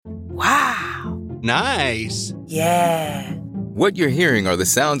Nice. Yeah. What you're hearing are the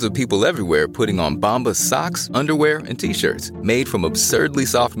sounds of people everywhere putting on Bombas socks, underwear, and T-shirts made from absurdly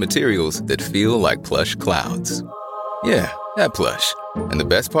soft materials that feel like plush clouds. Yeah, that plush. And the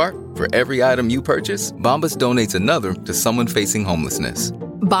best part? For every item you purchase, Bombas donates another to someone facing homelessness.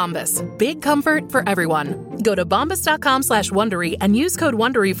 Bombas. Big comfort for everyone. Go to bombas.com/Wondery and use code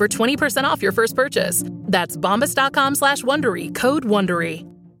Wondery for 20% off your first purchase. That's bombas.com/Wondery, code Wondery.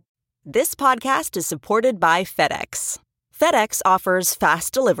 This podcast is supported by FedEx. FedEx offers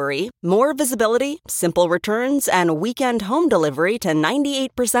fast delivery, more visibility, simple returns, and weekend home delivery to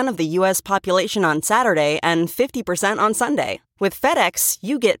 98% of the U.S. population on Saturday and 50% on Sunday. With FedEx,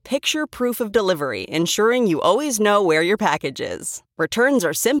 you get picture proof of delivery, ensuring you always know where your package is. Returns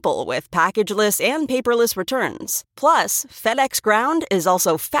are simple with packageless and paperless returns. Plus, FedEx Ground is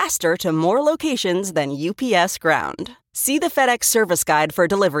also faster to more locations than UPS Ground. See the FedEx service guide for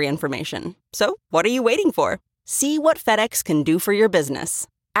delivery information. So, what are you waiting for? See what FedEx can do for your business.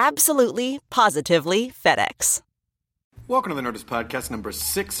 Absolutely, positively FedEx. Welcome to the Nerdist Podcast number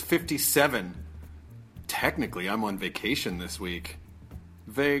 657. Technically, I'm on vacation this week.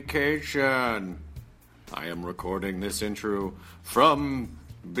 Vacation. I am recording this intro from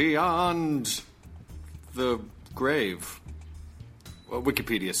beyond the grave. Well,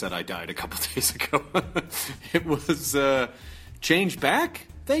 Wikipedia said I died a couple days ago. It was changed back,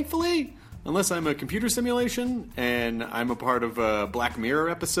 thankfully. Unless I'm a computer simulation, and I'm a part of a Black Mirror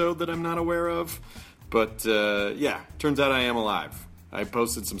episode that I'm not aware of. But, yeah, turns out I am alive. I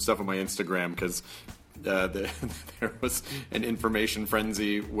posted some stuff on my Instagram because there was an information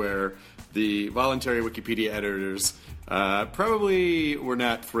frenzy where the voluntary Wikipedia editors probably were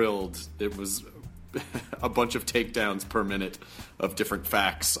not thrilled. It was a bunch of takedowns per minute of different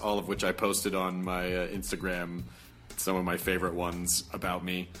facts, all of which I posted on my Instagram, some of my favorite ones about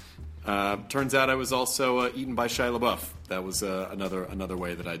me. Turns out I was also eaten by Shia LaBeouf. That was another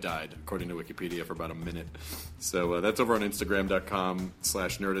way that I died, according to Wikipedia, for about a minute. So that's over on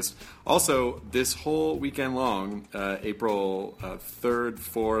Instagram.com/Nerdist. Also, this whole weekend long, April 3rd,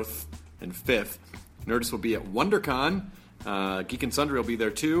 4th, and 5th, Nerdist will be at WonderCon. Geek and Sundry will be there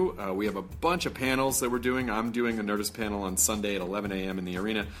too. We have a bunch of panels that we're doing. I'm doing a Nerdist panel on Sunday at 11 a.m. in the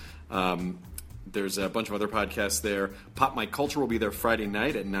arena. There's a bunch of other podcasts there. Pop My Culture will be there Friday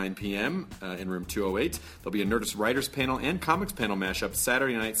night at 9 p.m. In room 208. There'll be a Nerdist Writers panel and Comics panel mashup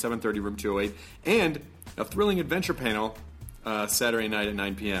Saturday night, 7:30, room 208. And a Thrilling Adventure panel Saturday night at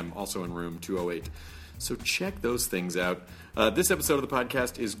 9 p.m., also in room 208. So check those things out. This episode of the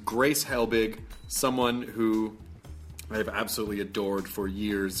podcast is Grace Helbig, someone who I have absolutely adored for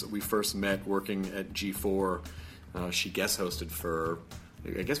years. We first met working at G4. She guest hosted for...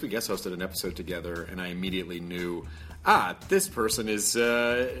 I guess we guest hosted an episode together, and I immediately knew, this person is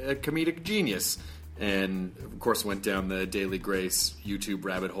a comedic genius. And, of course, went down the Daily Grace YouTube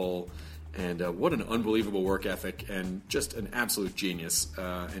rabbit hole. And what an unbelievable work ethic and just an absolute genius.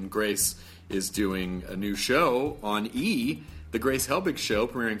 And Grace is doing a new show on E!, The Grace Helbig Show,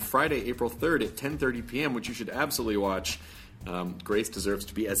 premiering Friday, April 3rd at 10:30 p.m., which you should absolutely watch. Grace deserves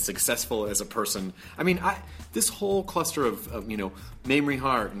to be as successful as a person. I mean, this whole cluster of Mamrie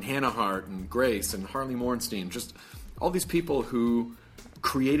Hart and Hannah Hart and Grace and Harley Morenstein, just all these people who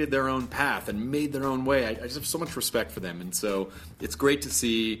created their own path and made their own way. I just have so much respect for them. And so it's great to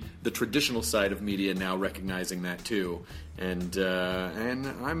see the traditional side of media now recognizing that too. And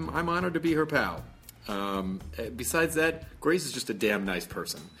I'm honored to be her pal. Besides that, Grace is just a damn nice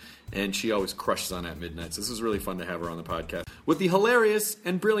person. And she always crushes on at midnight. So this was really fun to have her on the podcast. With the hilarious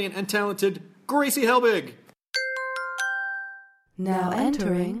and brilliant and talented Gracie Helbig. Now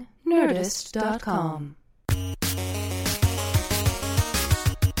entering Nerdist.com.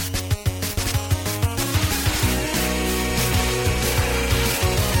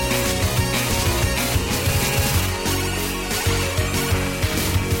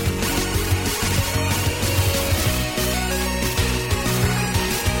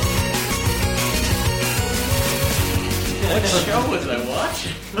 What show was I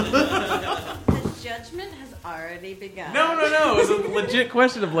watching? The judgment has already begun. No. It was a legit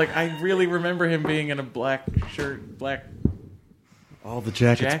question of I really remember him being in a black shirt, black... All the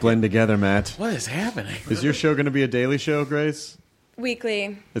jackets blend together, Matt. What is happening? Is your show going to be a daily show, Grace?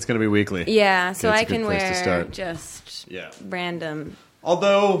 Weekly. It's going to be weekly. Yeah, so That's I a good can place to wear start. just random.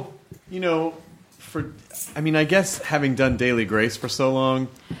 Although, I guess having done Daily Grace for so long,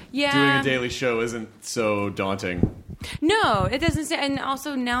 doing a daily show isn't so daunting No, it doesn't. And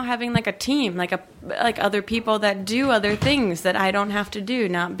also now having like a team, like other people that do other things that I don't have to do,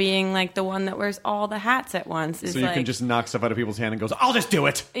 not being like the one that wears all the hats at once. Is So you like, can just knock stuff out of people's hand and goes, I'll just do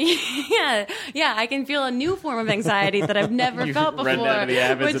it. yeah. I can feel a new form of anxiety that I've never felt before, run down to the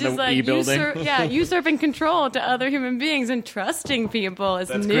Abbots which in is the like E-building. usurping control to other human beings and trusting people is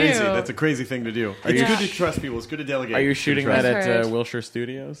That's new. crazy. That's a crazy thing to do. It's you- good to trust people. It's good to delegate. Are you shooting Good to that trust. at Heard. Wilshire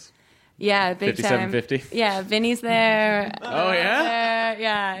Studios? Yeah, big time. 5750? Yeah, Vinny's there. Oh, yeah?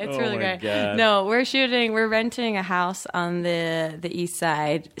 Yeah, it's Oh, really my great. God. No, we're renting a house on the east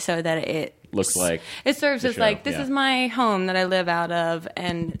side so that it Looks like it serves the as show, like this yeah. is my home that I live out of,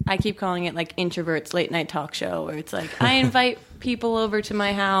 and I keep calling it like Introverts Late Night Talk Show, where it's like I invite people over to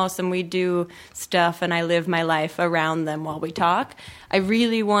my house and we do stuff and I live my life around them while we talk. I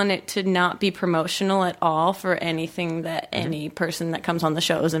really want it to not be promotional at all for anything that any person that comes on the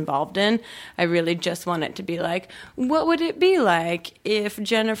show is involved in. I really just want it to be like, what would it be like if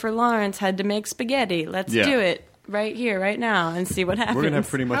Jennifer Lawrence had to make spaghetti? Let's Yeah. do it right here, right now, and see what happens. We're going to have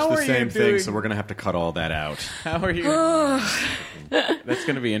pretty much How the are you same thing, doing- so we're going to have to cut all that out. How are you? That's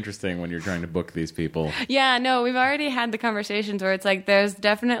going to be interesting when you're trying to book these people. Yeah, no, we've already had the conversations where it's like there's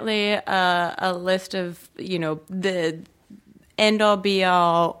definitely a list of, the end all be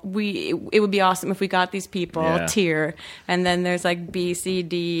all. It would be awesome if we got these people Yeah. tier, and then there's like B, C,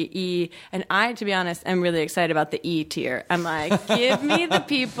 D, E, and I, to be honest, am really excited about the E tier. I'm like, give me the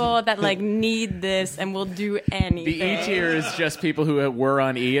people that like need this, and will do anything. The E tier is just people who were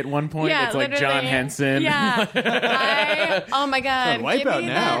on E at one point. Yeah, it's like literally. John Henson. Yeah. Oh my God. It's on Give Wipeout me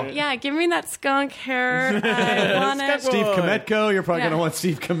now. that. Yeah, give me that skunk hair. I want it. Steve Kometko. You're probably Yeah. going to want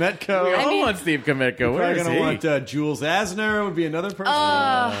Steve Kometko. We all mean- want Steve Kometko. Where Probably is going he? to want Jules Asner would be another person. Oh,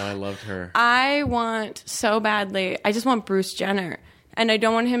 I loved her. I want so badly. I just want Bruce Jenner. And I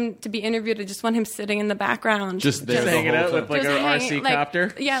don't want him to be interviewed. I just want him sitting in the background. Just there Just the hanging whole out time. with like Just an hanging- RC like-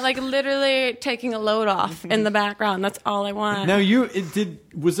 copter. Yeah, like literally taking a load off in the background. That's all I want. Now,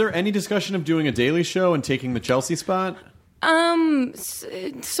 was there any discussion of doing a Daily Show and taking the Chelsea spot?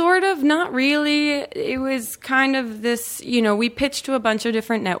 Sort of, not really. It was kind of this, we pitched to a bunch of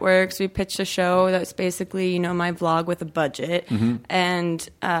different networks. We pitched a show that's basically, my vlog with a budget. And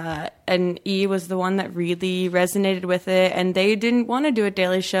E was the one that really resonated with it. And they didn't want to do a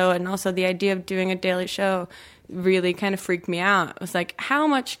daily show. And also the idea of doing a daily show really kind of freaked me out. It was like, how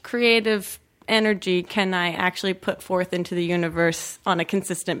much creative energy can I actually put forth into the universe on a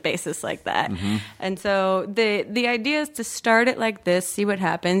consistent basis like that? And so the idea is to start it like this, see what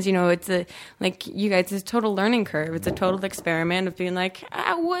happens. It's it's a total learning curve. It's a total experiment of being like,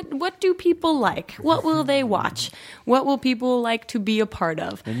 what do people like? What will they watch? What will people like to be a part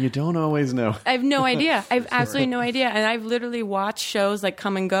of? And you don't always know. I have no idea. I have absolutely no idea. And I've literally watched shows like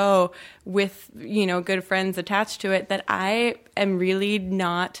come and go with, good friends attached to it that I am really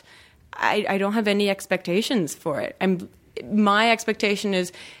not... I don't have any expectations for it. My expectation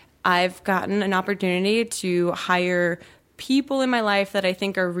is I've gotten an opportunity to hire people in my life that I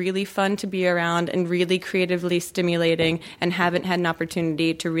think are really fun to be around and really creatively stimulating and haven't had an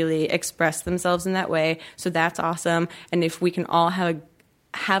opportunity to really express themselves in that way. So that's awesome. And if we can all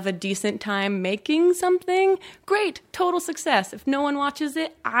have a decent time making something, great, total success. If no one watches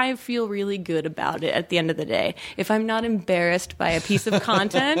it, I feel really good about it at the end of the day. If I'm not embarrassed by a piece of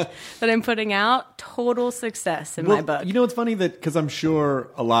content that I'm putting out, total success in my book. You know, it's funny that, because I'm sure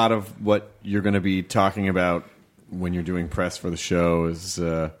a lot of what you're going to be talking about when you're doing press for the show is,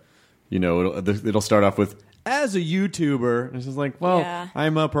 it'll start off with, as a YouTuber. And it's just like, well, Yeah.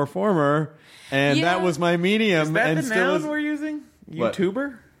 I'm a performer, and Yeah. that was my medium. Is that and the still noun is, we're using? What?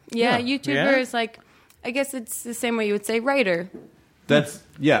 YouTuber? Yeah, Yeah. YouTuber Yeah? is like, I guess it's the same way you would say writer. That's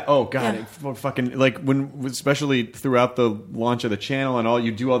yeah. Oh god, Yeah. it fucking like when, especially throughout the launch of the channel and all,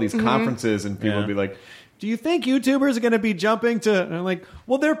 you do all these conferences and people Yeah. will be like, "Do you think YouTubers are going to be jumping to?" And I'm like,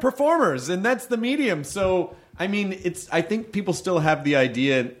 "Well, they're performers, and that's the medium." So I mean, I think people still have the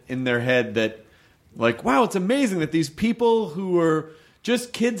idea in their head that, like, wow, it's amazing that these people who are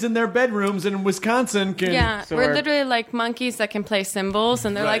just kids in their bedrooms in Wisconsin can. Yeah, So we're our- literally like monkeys that can play cymbals,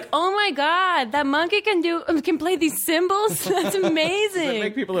 and they're Right. like, "Oh my god, that monkey can play these cymbals! That's Does that amazing!"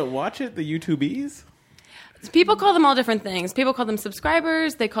 make people that watch it the YouTubies? People call them all different things. People call them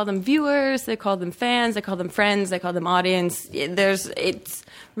subscribers, they call them viewers, they call them fans, they call them friends, they call them audience. It's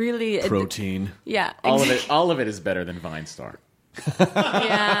really Protein. Yeah, All of it is better than Vine Star.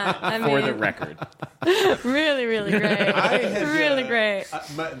 Yeah, I mean, For the record. really, really great. Really great.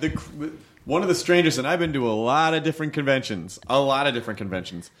 One of the strangest, and I've been to a lot of different conventions.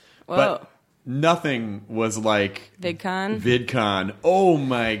 Whoa. But nothing was like VidCon. VidCon. Oh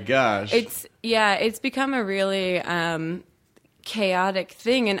my gosh. It's become a really chaotic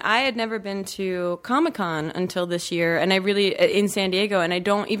thing, and I had never been to Comic-Con until this year, and I really in San Diego, and I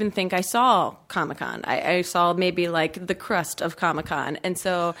don't even think I saw Comic-Con. I saw maybe like the crust of Comic-Con, and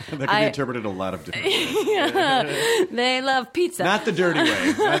so that can be interpreted a lot of different ways. They love pizza. Not the dirty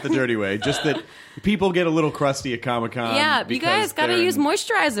way. Not the dirty way. Just that people get a little crusty at Comic-Con. Yeah, you guys got to use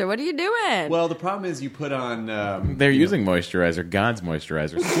moisturizer. What are you doing? Well, the problem is you put on... they're using moisturizer. God's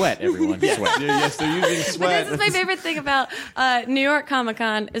moisturizer. Sweat, everyone. Sweat. Yes, they're using sweat. This is my favorite thing about New York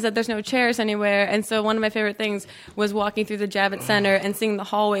Comic-Con is that there's no chairs anywhere. And so one of my favorite things was walking through the Javits Center and seeing the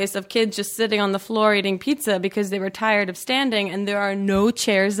hallways of kids just sitting on the floor eating pizza because they were tired of standing, and there are no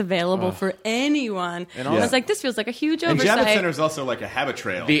chairs available for anyone. And I was like, this feels like a huge oversight. And Javits Center is also like a habit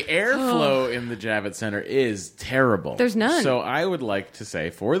trail. The airflow in the Javits Center is terrible. There's none. So I would like to say,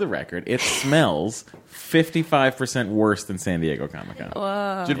 for the record, it smells 55% worse than San Diego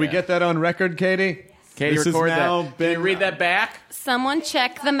Comic-Con. Did we get that on record, Katie? Katie, This has record now that. been- Can you read that back? Someone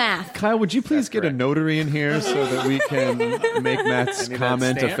check the math. Kyle, would you please get correct. a notary in here so that we can make Matt's need that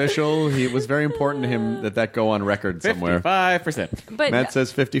comment stamp. official? It was very important to him that go on record somewhere. 55%. But Matt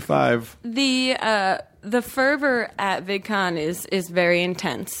says 55. the fervor at VidCon is very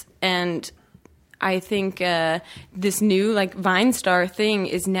intense, and I think this new like Vine Star thing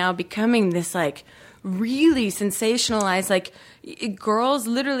is now becoming this like really sensationalized, like girls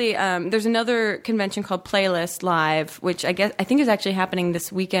literally there's another convention called Playlist Live, which I think is actually happening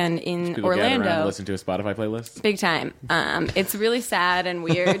this weekend in People gather around and Orlando. listen to a Spotify playlist. Big time. It's really sad and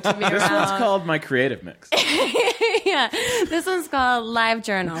weird to be around. This one's called My Creative Mix. Yeah, this one's called Live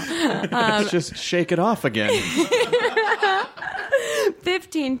Journal. Let's just shake it off again.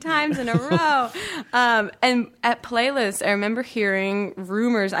 15 times in a row. And at Playlist, I remember hearing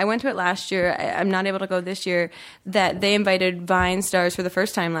rumors. I went to it last year. I'm not able to go this year. That they invited Vine stars for the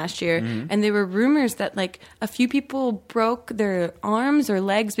first time last year. Mm-hmm. And there were rumors that like a few people broke their arms or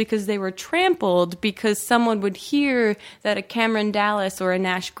legs because they were trampled because someone would hear that a Cameron Dallas or a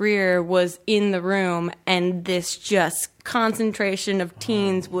Nash Greer was in the room, and this just concentration of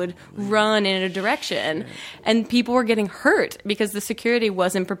teens would run in a direction, and people were getting hurt because the security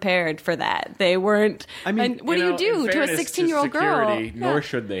wasn't prepared for that. They weren't. I mean, and what do you do to a 16-year-old girl? Security, nor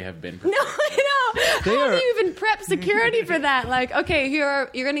should they have been prepared. No, I know. How do you even prep security for that? Like, okay, you're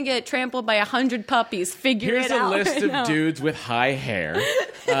going to get trampled by 100 puppies. Figure Here's it a out. list right of now. dudes with high hair.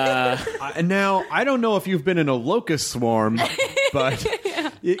 And now, I don't know if you've been in a locust swarm, but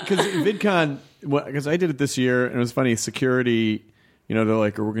because VidCon, because I did it this year, and it was funny, security, they're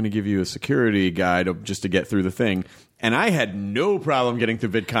like, we're going to give you a security guide just to get through the thing. And I had no problem getting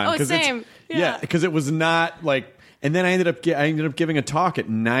through VidCon. Oh, same. Yeah. Because it was not like... And then I ended up giving a talk at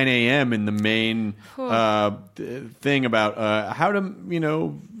 9 a.m. in the main thing about how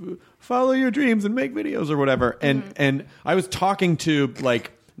to, follow your dreams and make videos or whatever. And I was talking to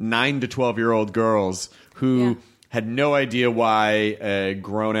like 9 to 12-year-old girls who had no idea why a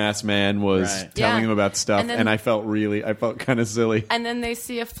grown-ass man was telling them about stuff. And I felt kind of silly. And then they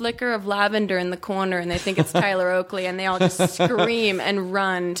see a flicker of lavender in the corner, and they think it's Tyler Oakley, and they all just scream and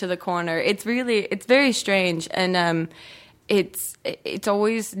run to the corner. It's very strange, and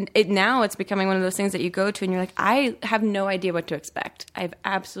now it's becoming one of those things that you go to, and you're like, I have no idea what to expect. I have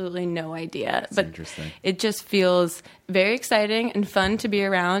absolutely no idea. But interesting. It just feels very exciting and fun to be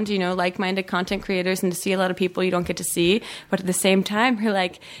around, like-minded content creators, and to see a lot of people you don't get to see. But at the same time, you're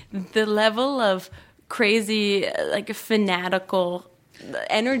like, the level of crazy, like fanatical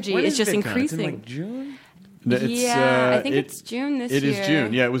energy is just VidCon? increasing. It's in like June? I think it's June this year. It is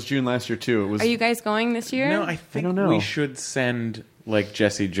June. Yeah, it was June last year too. It was. Are you guys going this year? No, I think don't know. we should send like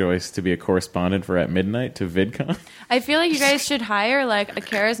Jesse Joyce to be a correspondent for At Midnight to VidCon. I feel like you guys should hire like a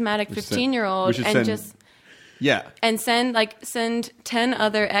charismatic 15-year-old and send 10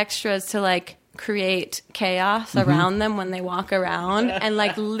 other extras to like create chaos around them when they walk around, and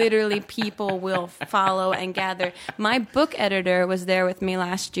like literally people will follow and gather. My book editor was there with me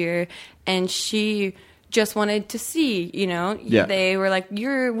last year, and she just wanted to see, they were like,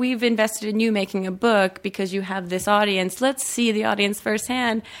 we've invested in you making a book because you have this audience. Let's see the audience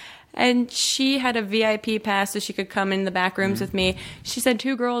firsthand. And she had a VIP pass so she could come in the back rooms with me. She said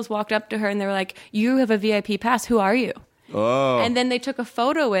 2 girls walked up to her and they were like, you have a VIP pass. Who are you? Oh. And then they took a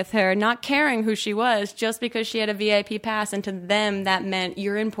photo with her, not caring who she was, just because she had a VIP pass. And to them, that meant,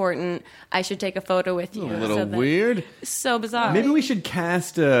 you're important. I should take a photo with you. A little weird. So bizarre. Maybe we should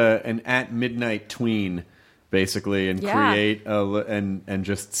cast an At Midnight tween basically, and Yeah. create and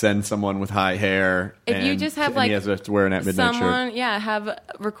just send someone with high hair. If you just have, and he like, has to wear an At Midnight someone, shirt. have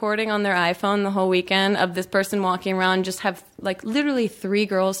recording on their iPhone the whole weekend of this person walking around, just have like literally 3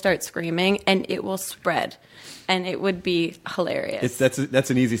 girls start screaming, and it will spread, and it would be hilarious. That's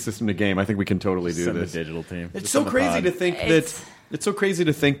an easy system to game. I think we can totally do Send this. the digital team. It's Just so on the crazy pod. to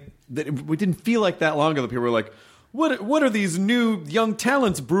think that we didn't feel like that long ago. That people were like, "What are these new young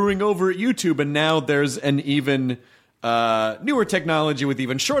talents brewing over at YouTube?" And now there's an even newer technology with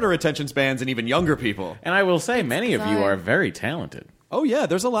even shorter attention spans and even younger people. And I will say, many of you bizarre. are very talented. Oh yeah,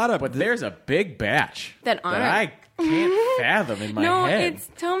 there's a lot of. But there's a big batch That aren't. I can't fathom in my no, head.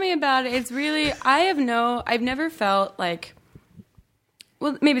 tell me about it. It's really, I've never felt like,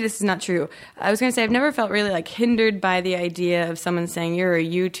 well, maybe this is not true. I was going to say I've never felt really like hindered by the idea of someone saying you're a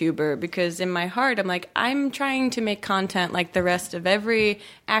YouTuber, because in my heart I'm like, I'm trying to make content like the rest of every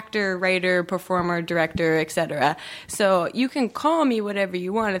actor, writer, performer, director, etc. So you can call me whatever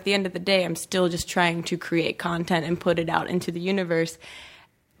you want. At the end of the day, I'm still just trying to create content and put it out into the universe.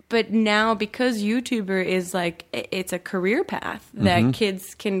 But now, because YouTuber is like, it's a career path that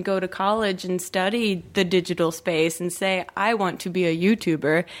kids can go to college and study the digital space and say, I want to be a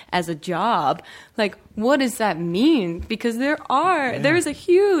YouTuber as a job. Like, what does that mean? Because there's a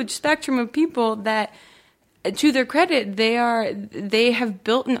huge spectrum of people that, to their credit, they have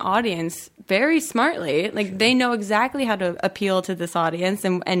built an audience very smartly. Like, they know exactly how to appeal to this audience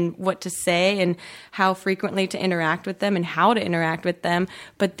and what to say and how frequently to interact with them and how to interact with them.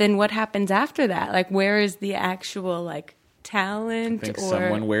 But then what happens after that? Like, where is the actual, like, talent? I think or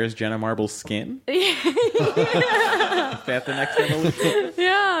someone wears Jenna Marble's skin. Is that the next evolution?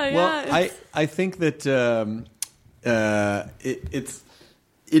 Yeah. Well, I think that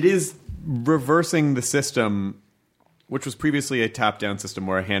it is reversing the system, which was previously a top-down system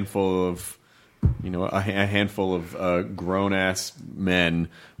where a handful of grown-ass men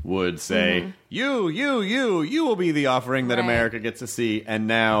would say, you will be the offering that Right. America gets to see. And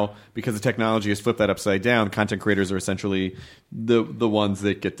now, because the technology has flipped that upside down, content creators are essentially the ones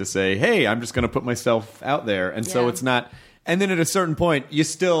that get to say, hey, I'm just going to put myself out there. And so Yeah. it's not... And then at a certain point, you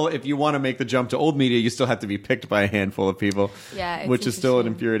still, if you want to make the jump to old media, you still have to be picked by a handful of people, Yeah, it's which is still an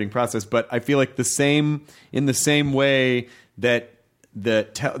interesting. infuriating process. But I feel like in the same way that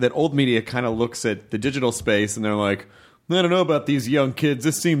old media kind of looks at the digital space and they're like, I don't know about these young kids.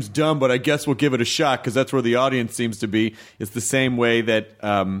 This seems dumb, but I guess we'll give it a shot because that's where the audience seems to be. It's the same way that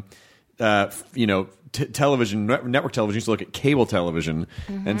television, network television used to look at cable television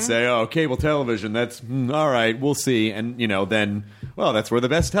and say, oh, cable television, that's all right, we'll see. And, then, well, that's where the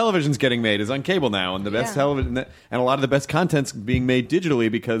best television's getting made, is on cable now. And the best television, and a lot of the best content's being made digitally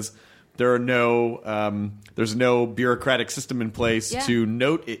because there are there's no bureaucratic system in place to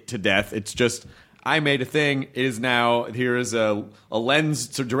note it to death. It's just, I made a thing, it is now, here is a lens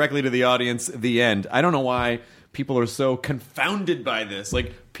directly to the audience, the end. I don't know why people are so confounded by this.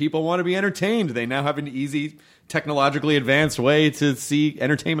 Like, people want to be entertained. They now have an easy, technologically advanced way to see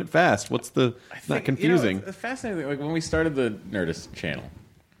entertainment fast. What's not confusing? It's fascinating. Like, when we started the Nerdist channel,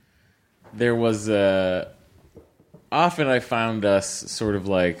 there was often I found us sort of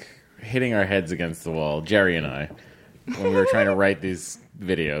like hitting our heads against the wall, Jerry and I, when we were trying to write these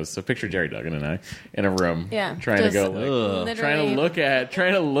videos. So picture Jerry Duggan and I in a room, trying to just go like, trying to look at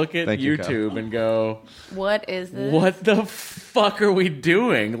Thank you, Kyle. YouTube and go, what is this? what the fuck are we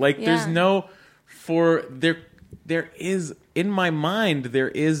doing? Like, there's Yeah. there is, in my mind, there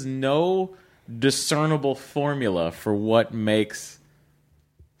is no discernible formula for what makes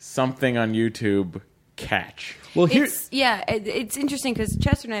something on YouTube catch. Well, here, It's interesting because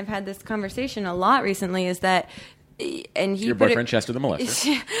Chester and I have had this conversation a lot recently. Is that, and he Your put boyfriend it, Chester the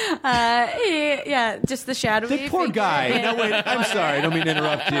molester. just the shadowy the poor figure. guy. No, wait, I'm sorry. I don't mean to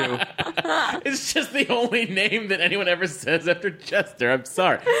interrupt you. It's just the only name that anyone ever says after Chester. I'm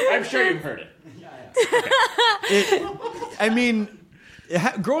sorry. I'm sure you've heard it. I mean,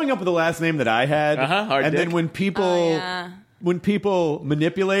 growing up with the last name that I had, Hard and dick. then when people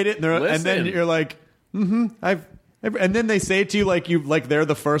manipulate it, and then Listen. you're like, and then they say it to you like they're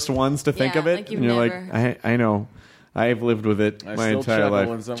the first ones to think Yeah, of it, like you've and you're never- like, I know. I've lived with it I my still entire chuckle when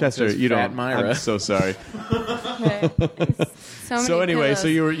life. someone Chester, says you Fat don't. Myra. I'm so sorry. So many Anyway, so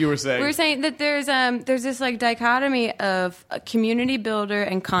pillows. you were saying. We were saying that there's this like dichotomy of a community builder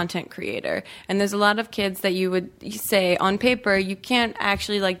and content creator, and there's a lot of kids that you would say on paper you can't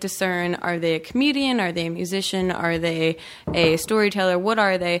actually like discern, are they a comedian, are they a musician, are they a storyteller, what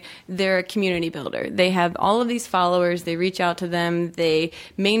are they? They're a community builder. They have all of these followers, they reach out to them, they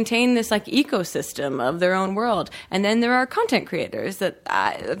maintain this like ecosystem of their own world, and And then there are content creators the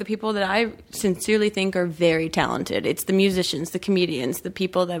people that I sincerely think are very talented. It's the musicians, the comedians, the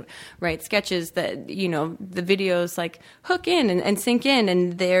people that write sketches that, the videos like hook in and sink in,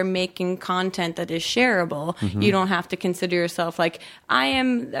 and they're making content that is shareable. Mm-hmm. You don't have to consider yourself like, I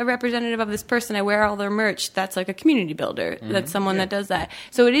am a representative of this person. I wear all their merch. That's like a community builder. Mm-hmm. That's someone that does that.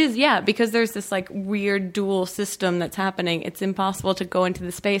 So it is, because there's this like weird dual system that's happening. It's impossible to go into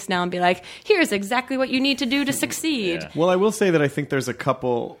the space now and be like, here's exactly what you need to do to succeed. Well, I will say that I think there's a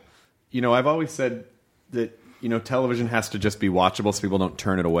couple, I've always said that, television has to just be watchable so people don't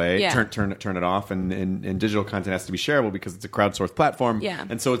turn it away, turn it off, and digital content has to be shareable because it's a crowdsourced platform. Yeah.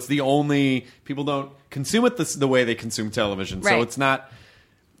 And so it's the only, people don't consume it the way they consume television. Right. So it's not,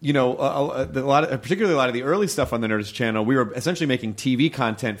 particularly a lot of the early stuff on the Nerdist channel, we were essentially making TV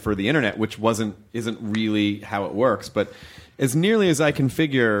content for the internet, which isn't really how it works. But as nearly as I can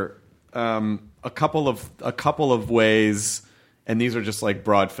figure, a couple of ways, and these are just like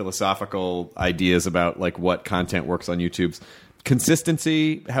broad philosophical ideas about like what content works on YouTube's.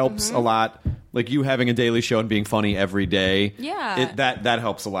 Consistency helps a lot. Like you having a daily show and being funny every day. Yeah. That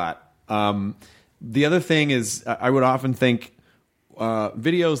helps a lot. The other thing is I would often think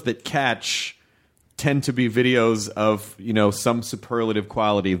videos that catch tend to be videos of some superlative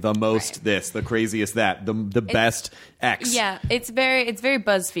quality, the most this, the craziest that, the best X. Yeah, it's very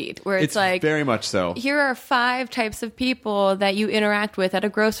BuzzFeed, where it's like very much so. Here are 5 types of people that you interact with at a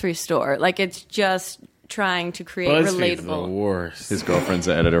grocery store. Like it's just trying to create BuzzFeed's relatable. The worst. His girlfriend's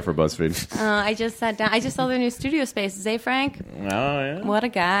the editor for BuzzFeed. I just sat down. I just saw their new studio space. Zay Frank. Oh yeah. What a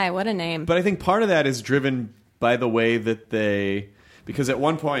guy! What a name. But I think part of that is driven by the way that because at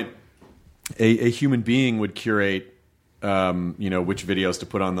one point a human being would curate, which videos to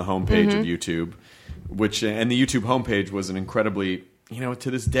put on the homepage of YouTube, and the YouTube homepage was an incredibly,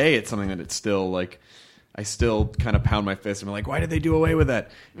 to this day, it's something that it's still like, I still kind of pound my fist and I'm like, why did they do away with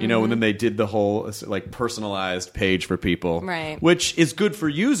that? And then they did the whole like personalized page for people, right? Which is good for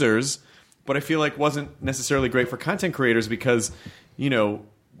users, but I feel like wasn't necessarily great for content creators because,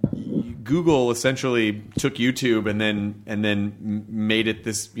 Google essentially took YouTube and then made it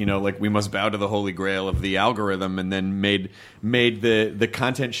this, like we must bow to the holy grail of the algorithm, and then made the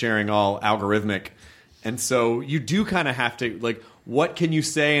content sharing all algorithmic. And so you do kind of have to, like, what can you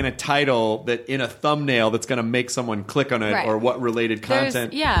say in a title that in a thumbnail that's going to make someone click on it, right. or what related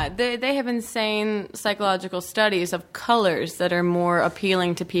content? They have insane psychological studies of colors that are more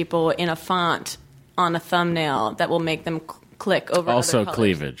appealing to people in a font on a thumbnail that will make them click over Also other colors.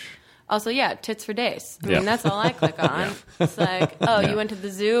 cleavage. Also, tits for days. I mean, that's all I click on. It's like, you went to the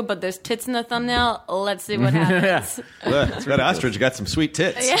zoo, but there's tits in the thumbnail. Let's see what happens. That ostrich got some sweet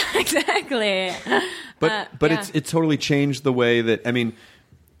tits. Yeah, exactly. But it's totally changed the way that, I mean,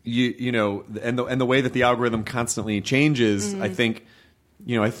 and the way that the algorithm constantly changes. I think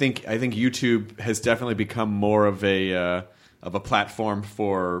YouTube has definitely become more of a platform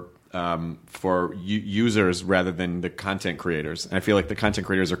for users rather than the content creators. And I feel like the content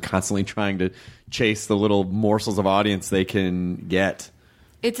creators are constantly trying to chase the little morsels of audience they can get.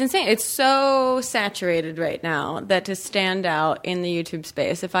 It's insane. It's so saturated right now that to stand out in the YouTube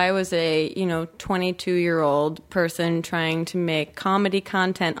space, if I was a 22-year-old person trying to make comedy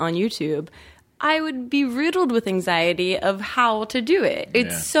content on YouTube, I would be riddled with anxiety of how to do it.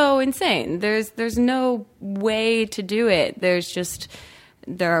 It's so insane. There's no way to do it.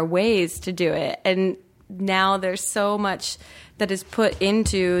 There are ways to do it. And now there's so much that is put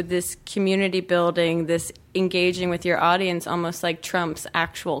into this community building, this engaging with your audience, almost like Trump's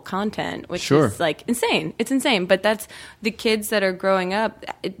actual content, which is like insane. It's insane. But that's the kids that are growing up.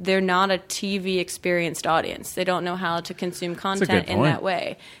 They're not a TV experienced audience. They don't know how to consume content in that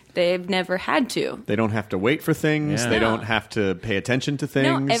way. They've never had to. They don't have to wait for things. Yeah. They don't have to pay attention to things.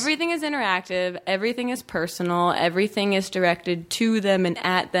 No, everything is interactive. Everything is personal. Everything is directed to them and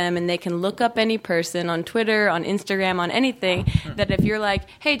at them. And they can look up any person on Twitter, on Instagram, on anything. That if you're like,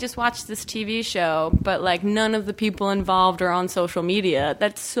 hey, just watch this TV show, but like none of the people involved are on social media,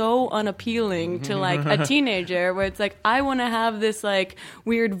 that's so unappealing to like a teenager where it's like, I want to have this like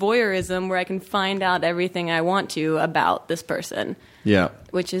weird voyeurism where I can find out everything I want to about this person. Yeah.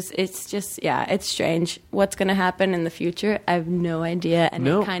 Which is, it's strange. What's going to happen in the future? I have no idea, and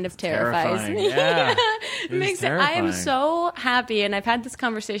it kind of terrifies me. Yeah. It makes it, I am so happy, and I've had this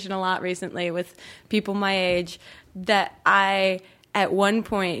conversation a lot recently with people my age, that I, at one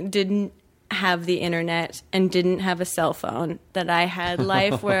point, didn't have the internet and didn't have a cell phone, that I had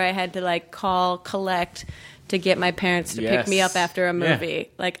life where I had to like call, collect to get my parents to pick me up after a movie. Yeah.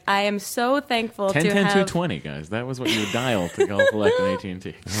 Like, I am so thankful 10, to 10, have... 220, guys. That was what you would dial to call collect an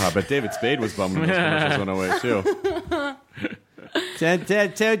AT&T. Oh, but David Spade was bumming those commercials went away, too. 10,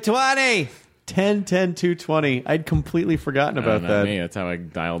 10, 220. 10, 10, 220. I'd completely forgotten about Not that. me. That's how I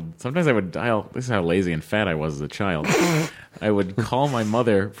dialed. Sometimes I would dial. This is how lazy and fat I was as a child. I would call my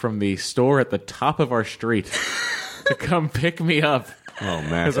mother from the store at the top of our street to come pick me up. Oh,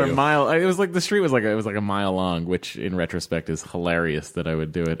 man. Because our mile, it was like the street was like a mile long, which in retrospect is hilarious that I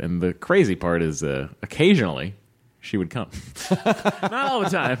would do it. And the crazy part is, occasionally she would come. Not all the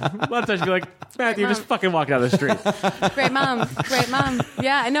time. A lot of times she'd be like, Matthew, just fucking walk down the street. Great mom.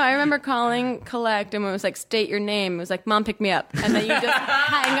 Yeah, I know. I remember calling collect, and when it was like, state your name, it was like, Mom, pick me up. And then you just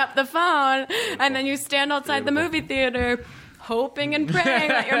hang up the phone, and then you stand outside the movie theater hoping and praying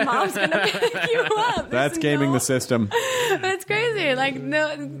that your mom's going to pick you up. That's gaming the system. That's crazy. Like,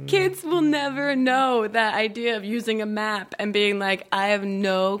 no, kids will never know that idea of using a map and being like, I have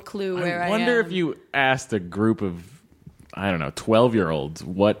no clue where I am. I wonder if you asked a group of, 12-year-olds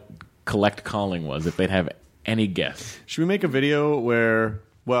what collect calling was, if they'd have any guess. Should we make a video where,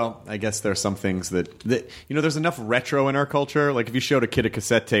 well, I guess there are some things that there's enough retro in our culture. Like, if you showed a kid a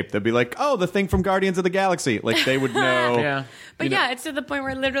cassette tape, they'd be like, oh, the thing from Guardians of the Galaxy. Like, they would know. Yeah. But it's to the point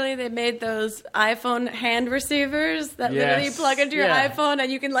where literally they made those iPhone hand receivers that literally plug into your iPhone, and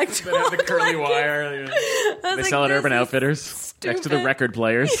you can like They have the curly wire. They sell at Urban Outfitters next to the record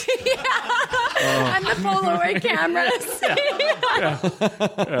players. And the Polaroid cameras.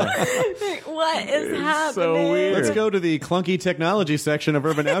 What is happening? So weird. Let's go to the clunky technology section of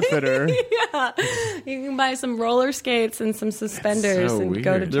Urban Outfitter. You can buy some roller skates and some suspenders so and weird.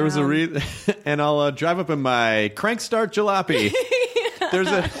 go to town. There was a and I'll drive up in my crank start jalopy. There's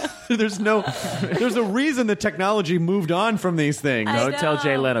a reason the technology moved on from these things. Don't tell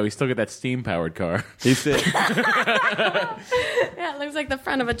Jay Leno. He's still got that steam-powered car. He said, Yeah, it looks like the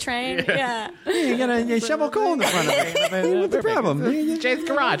front of a train. Yeah. you got a shovel coal in the front of it. What's the problem? Jay's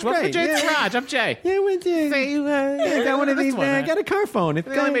garage. Welcome to Jay's garage. I'm Jay. Yeah, went I got one of these. I got a car phone. It's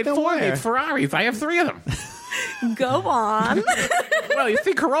They only made don't 4 wire. Ferraris. I have 3 of them. Go on. Well, you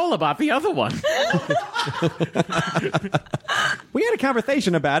see, Corolla bought the other one. We had a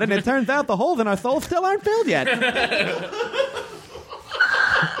conversation about it, and it turns out the holes in our soul still aren't filled yet.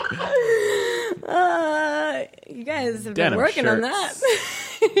 You guys have Denim been working on shirts.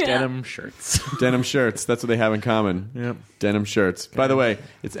 that. Denim shirts. Denim shirts. That's what they have in common. Yep. Denim shirts. By the way,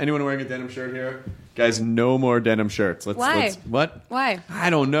 is anyone wearing a denim shirt here? Guys, no more denim shirts. Why? What? Why? I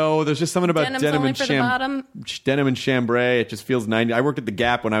don't know. There's just something about Denim's denim only and for the bottom? denim and chambray. It just feels 90. I worked at the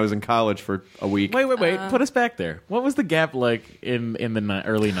Gap when I was in college for a week. Wait. Put us back there. What was the Gap like in the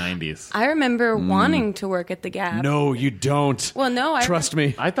early 90s? I remember wanting to work at the Gap. No, you don't. Well, no. Trust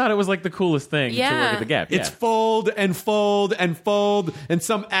me. I thought it was like the coolest thing to work Yeah. at the Gap. It's Yeah. fold and fold and fold, and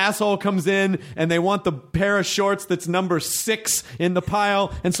some asshole comes in and they want the pair of shorts that's number 6 in the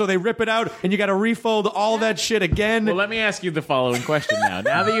pile, and so they rip it out, and you got to refold all that shit again. Well, let me ask you the following question now.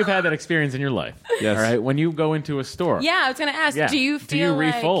 Now that you've had that experience in your life, Yes. all right, when you go into a store, Yeah, I was going to ask, Yeah. do you feel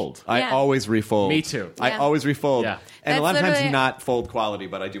like... refold? I Yeah. always refold. Me too. I Yeah. always refold. Yeah. And a That's lot of times literally- not fold quality,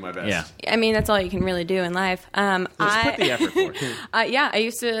 but I do my best. Yeah. I mean, that's all you can really do in life. Just put the effort for it. I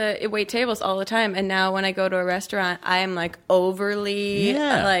used to wait tables all the time, and now when I go to a restaurant, I am like overly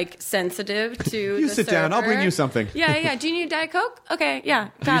like sensitive to. You the sit down. I'll server. bring you something. Yeah. Do you need Diet Coke? Okay, yeah,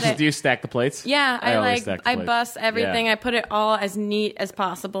 got it. Do you stack the plates? Yeah, I always like stack the I plates. bust everything. Yeah. I put it all as neat as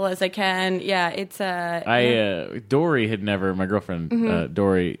possible as I can. Yeah, it's Dory had never, my girlfriend, Mm-hmm.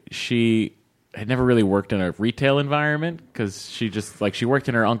 Dory, she had never really worked in a retail environment because she just, like, she worked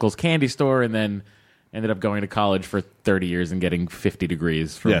in her uncle's candy store and then ended up going to college for 30 years and getting 50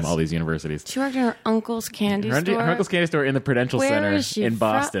 degrees from Yes. all these universities. She worked in her uncle's candy Her store. uncle's candy store in the Prudential Where Center is she in from?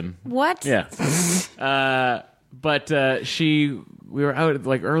 Boston. What? Yeah. But we were out,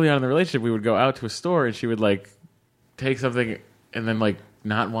 like, early on in the relationship, we would go out to a store and she would, like, take something and then, like,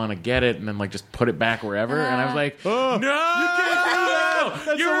 not want to get it and then, like, just put it back wherever. And I was like, no! You can't do that!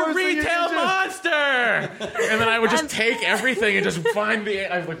 That's You're the a worst thing you retail can do. monster! And then I would just take everything and just find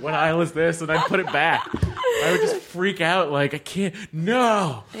I was like, what aisle is this? And I'd put it back. I would just freak out, like, I can't,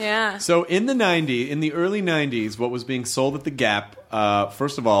 no! Yeah. So in the early 90s, what was being sold at the Gap,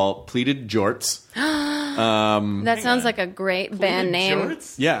 first of all, pleated jorts. That sounds like a great band name.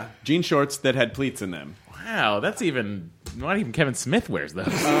 Shorts? Yeah, jean shorts that had pleats in them. Wow, that's not even Kevin Smith wears those.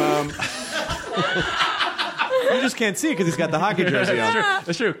 You just can't see it because he's got the hockey jersey on.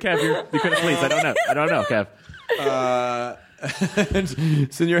 That's true. Kev, you could have please. I don't know, Kev.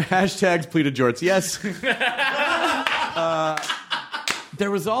 Send your hashtags pleated jorts. Yes. There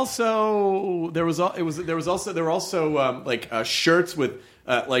were also shirts with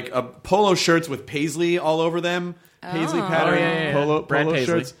polo shirts with Paisley all over them. Paisley pattern polo Paisley.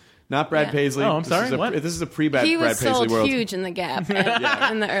 shirts. Not Brad Paisley. Oh, I'm sorry. What? This is a pre-Brad Paisley world. He was sold huge in the Gap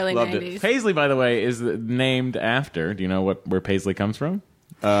in the early Loved 90s. it. Paisley, by the way, is named after. Do you know where Paisley comes from?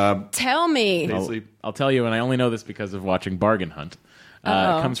 Tell me. Paisley. I'll tell you, and I only know this because of watching Bargain Hunt. It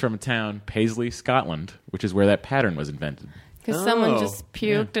comes from a town, Paisley, Scotland, which is where that pattern was invented. Because someone just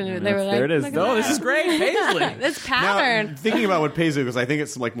puked and they were like, there it is. "Look at Oh, that." this is great, Paisley. This Now, pattern. thinking about what Paisley, because I think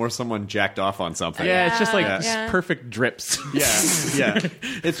it's like more someone jacked off on something. Yeah, it's just like Yeah. perfect drips. Yeah.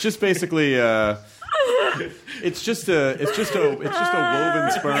 It's just basically it's just a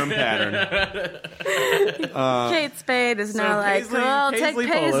woven sperm pattern. Kate Spade is now like, Paisley, well, take polo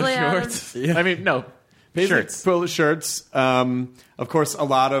Paisley out of... shorts. I mean, no. Shirts. Polo shirts. Of course, a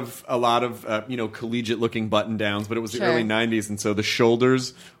lot of collegiate looking button downs, but it was the Sure. early '90s, and so the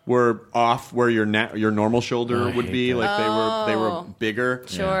shoulders were off where your normal shoulder I would hate be. that. Like they were bigger.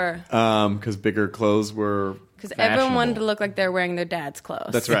 Sure. Because bigger clothes were. Because everyone wanted to Fashionable. look like they're wearing their dad's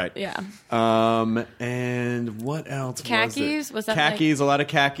clothes. That's right. Yeah. And what else? Khakis? Was Was it? that khakis? A lot of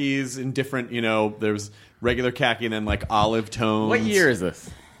khakis in different. There was regular khaki and then like olive tones. What year is this?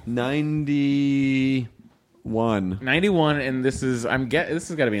 91. 91, and this has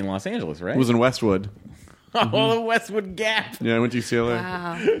got to be in Los Angeles, right? It was in Westwood. Oh, the Westwood Gap. Yeah, I went to UCLA.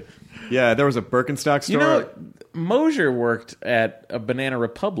 Wow. Yeah, there was a Birkenstock store. You know, Mosier worked at a Banana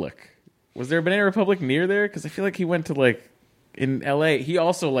Republic. Was there a Banana Republic near there? Because I feel like he went to like in L.A. He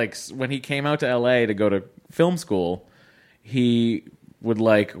also like when he came out to L.A. to go to film school, he would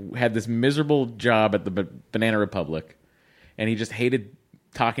like had this miserable job at the Banana Republic, and he just hated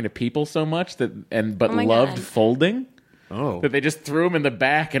talking to people so much but Oh my loved God. folding. Oh. That they just threw him in the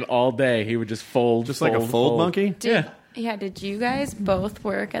back, and all day he would just fold, Just like a fold monkey? Yeah. Did you guys both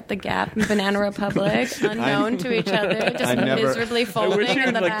work at the Gap and Banana Republic, unknown to each other, just I never- miserably I folding wish you in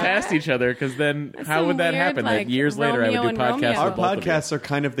would the like back? past each other, because then how some would that weird, happen? like, That years later I Romeo would do and podcasts Romeo. with Our both of you. podcasts are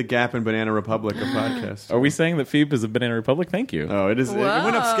kind of the Gap and Banana Republic of podcasts. Are we saying that Phoebe is a Banana Republic? Thank you. Oh, it is. It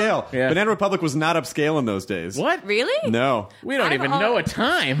went upscale. Yeah. Banana Republic was not upscale in those days. What? Really? No. We don't I've even al- know a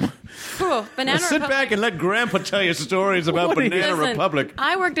time. Cool. Banana Sit Republic. back and let Grandpa tell you stories about What are you- Banana Listen, Republic.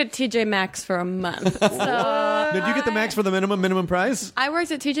 I worked at TJ Maxx for a month. So Did you get the max for the minimum price? I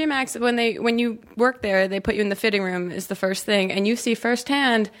worked at TJ Maxx. When you work there, they put you in the fitting room is the first thing, and you see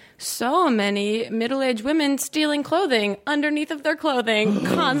firsthand so many middle-aged women stealing clothing underneath of their clothing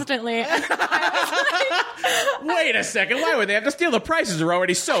constantly. And Wait a second. Why would they have to steal? The prices are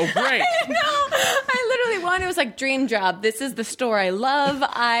already so great. I literally it was like dream job. This is the store I love.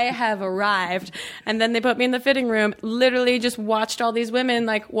 I have arrived. And then they put me in the fitting room. Literally just watched all these women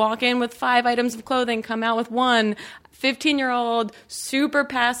like walk in with 5 items of clothing, come out with one. 15-year-old, super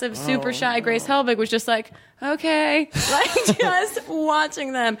passive, super shy Grace Helbig was just like, okay, like just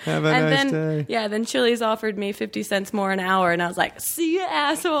watching them. Have a and nice then, day. yeah, then Chili's offered me 50 cents more an hour, and I was like, see you,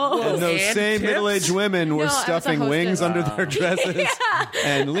 assholes. And those And same tips? middle-aged women were No, I was a stuffing hostess. wings under their dresses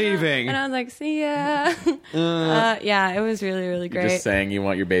and leaving. And I was like, see ya. Yeah, it was really, really great. Just saying you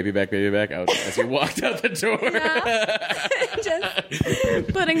want your baby back out as you walked out the door.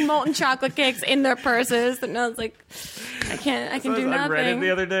 Just putting molten chocolate cakes in their purses, and I was like, I can do I read it nothing.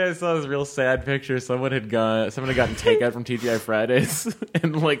 the other day. I saw this real sad picture. Someone had gotten takeout from TGI Fridays,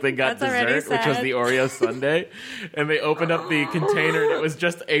 and like they got That's already dessert, which was sad. the Oreo sundae, and they opened up the container, and it was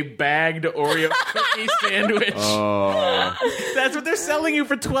just a bagged Oreo cookie sandwich. Oh. That's what they're selling you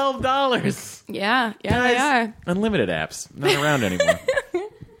for $12. Yeah, they Guys, are. Unlimited apps, not around anymore.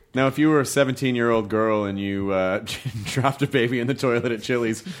 Now, if you were a 17-year-old girl and you dropped a baby in the toilet at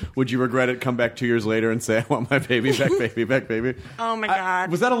Chili's, would you regret it, come back 2 years later and say, I want my baby back, baby, back, baby? Oh my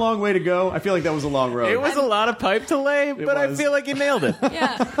God. Was that a long way to go? I feel like that was a long road. It was a lot of pipe to lay, but I was. feel like you nailed it.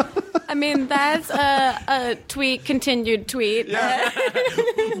 Yeah. I mean, that's a tweet, continued tweet.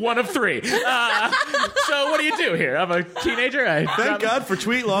 One of 3. So what do you do here? I'm a teenager. Thank God for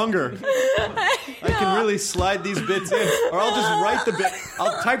Tweet Longer. I can really slide these bits in. Or I'll just write the bit.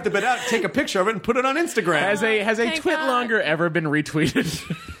 I'll type the bit out, take a picture of it, and put it on Instagram. Has a Thank Twit God. Longer ever been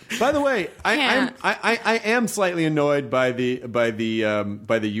retweeted? By the way, Can't. I am slightly annoyed by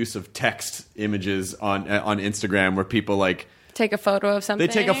the use of text images on Instagram where people like Take a photo of something.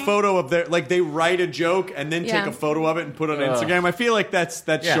 they take a photo of their like they write a joke and then Yeah. take a photo of it and put it on Instagram. I feel like that's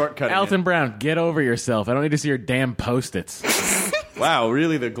shortcutting. Alton Brown, get over yourself. I don't need to see your damn Post-its. Wow,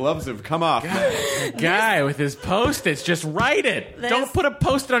 really, the gloves have come off. Guy with his Post-its, just write it. This- Don't put a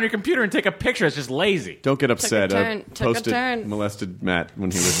Post-it on your computer and take a picture. It's just lazy. Don't get upset. turn. Took a Post-it turn. molested Matt when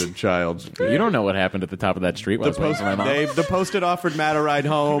he was a child. You don't know what happened at the top of that street while I was waiting for my mom. The Post-it offered Matt a ride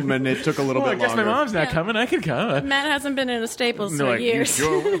home, and it took a little Well, I bit guess longer. my mom's not coming. I can come. Matt hasn't been in a Staples They're for like, years. You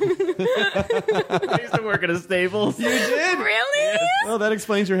sure? I used to work at a Staples. You did? Really? Well, that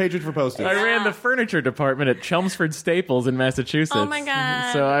explains your hatred for Post-its. I ran the furniture department at Chelmsford Staples in Massachusetts. Oh, my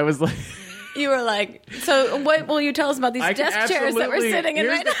God. So I was like... You were like, so what will you tell us about these I can desk chairs that we're absolutely- sitting in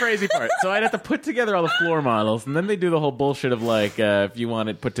Here's right the crazy part. So I'd have to put together all the floor models, and then they do the whole bullshit of like, if you want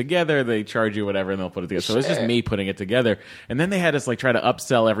it put together, they charge you whatever, and they'll put it together. So it's just me putting it together, and then they had us like try to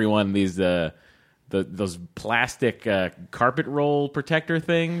upsell everyone these those plastic carpet roll protector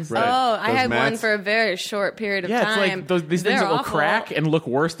things. Oh, I Those had one mats? for a very short period of Yeah, time. it's like these things They're that will awful. crack and look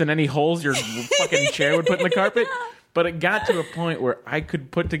worse than any holes your fucking chair would put in the carpet. But it got to a point where I could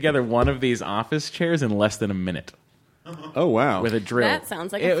put together one of these office chairs in less than a minute Oh, wow. with a drill. That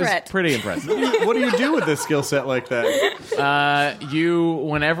sounds like a it threat. was pretty impressive. What do you do with this skill set like that?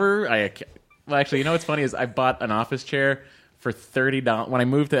 Well, actually, you know what's funny is I bought an office chair for $30. When I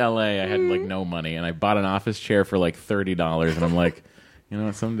moved to LA, I had like no money, and I bought an office chair for like $30. And I'm like, you know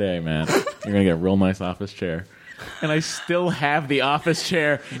what? Someday, man, you're gonna get a real nice office chair. And I still have the office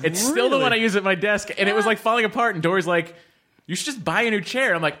chair. It's still the one I use at my desk, and it was like falling apart. And Dory's like, "You should just buy a new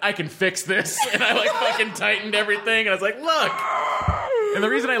chair." I'm like, "I can fix this." And I like fucking tightened everything, and I was like, "Look." And the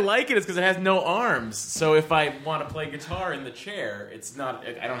reason I like it is because it has no arms. So if I want to play guitar in the chair, it's not.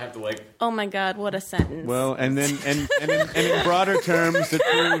 I don't have to like. Oh my God, what a sentence. Well, and then and in broader terms, it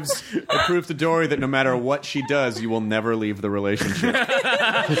proves to Dory that no matter what she does, you will never leave the relationship.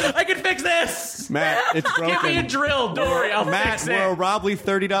 I can fix this. Matt, it's broken. Give me a drill, Dory. I'll Matt, fix we're a it. Robley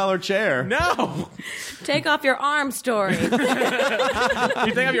 $30 chair. No. Take off your arm, Story. You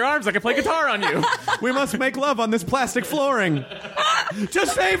take off your arms, I can play guitar on you. We must make love on this plastic flooring. To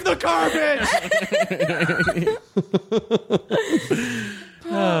save the carpet!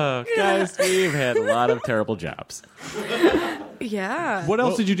 Oh, guys, we've had a lot of terrible jobs. Yeah. What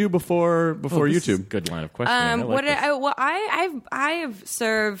else did you do before This is a YouTube? good line of questioning. I've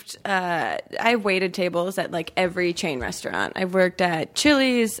served I've waited tables at like every chain restaurant. I've worked at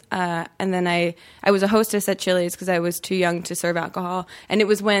Chili's, and then I was a hostess at Chili's because I was too young to serve alcohol, and it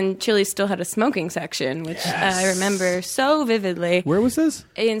was when Chili's still had a smoking section, which I remember so vividly. Where was this?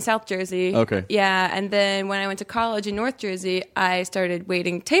 In South Jersey. Okay. Yeah, and then when I went to college in North Jersey, I started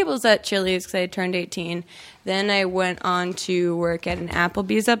waiting tables at Chili's because I had turned 18. Then I went on to work at an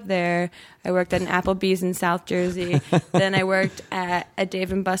Applebee's up there. I worked at an Applebee's in South Jersey. Then I worked at a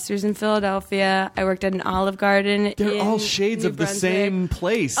Dave & Buster's in Philadelphia. I worked at an Olive Garden They're in all shades New of the Brunswick. same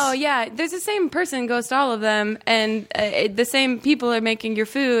place. Oh, yeah. There's the same person goes to all of them, and the same people are making your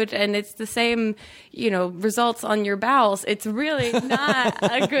food, and it's the same, results on your bowels. It's really not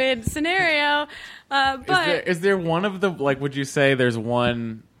a good scenario. But Is there one of the, like, would you say there's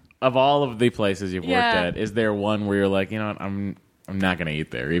one, of all of the places you've worked Yeah. at, is there one where you're like, you know what, I'm not going to eat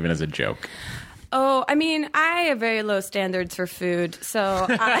there, even as a joke? Oh, I mean, I have very low standards for food, so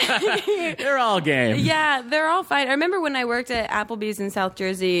They're all game. yeah, they're all fine. I remember when I worked at Applebee's in South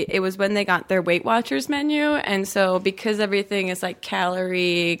Jersey, it was when they got their Weight Watchers menu, and so because everything is like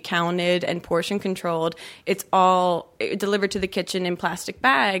calorie counted and portion controlled, it's all delivered to the kitchen in plastic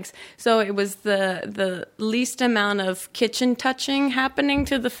bags. So it was the least amount of kitchen touching happening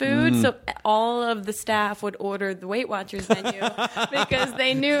to the food. So all of the staff would order the Weight Watchers menu because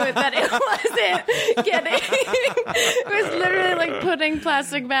they knew that it wasn't getting. It was literally like putting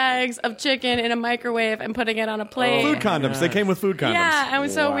plastic bags of chicken in a microwave and putting it on a plate. Food condoms. They came with food condoms. Yeah,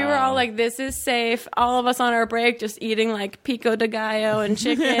 and so we were all like, "This is safe." All of us on our break just eating like pico de gallo and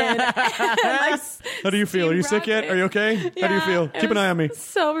chicken. And, like, How do you feel? Are you sick yet? Are you okay? How do you yeah, feel? it Keep an eye on me. was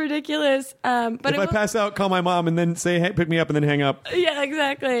So ridiculous. But If I pass out, call my mom and then say, hey, pick me up and then hang up. yeah,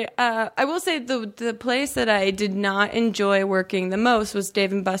 exactly. I will say the place that I did not enjoy working the most was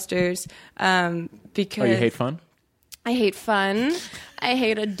Dave & Buster's because Oh, you hate fun? I hate fun. I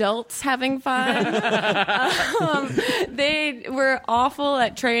hate adults having fun. They were awful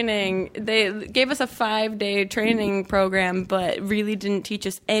at training. They gave us a 5-day training program, but really didn't teach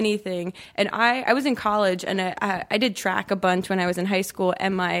us anything. And I was in college, and I did track a bunch when I was in high school,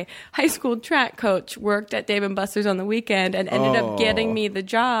 and my high school track coach worked at Dave & Buster's on the weekend and ended up getting me the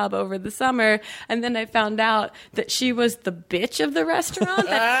job over the summer. And then I found out that she was the bitch of the restaurant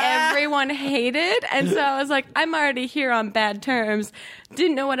that everyone hated. And so I was like, I'm already here on bad terms.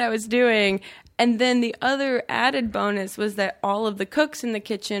 Didn't know what I was doing. And then the other added bonus was that all of the cooks in the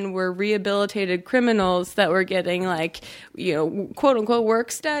kitchen were rehabilitated criminals that were getting like, quote unquote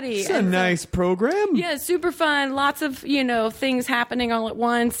work study. It's a nice program. Yeah, super fun. Lots of, things happening all at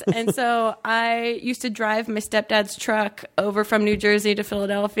once. And so I used to drive my stepdad's truck over from New Jersey to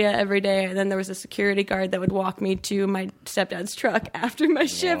Philadelphia every day. And then there was a security guard that would walk me to my stepdad's truck after my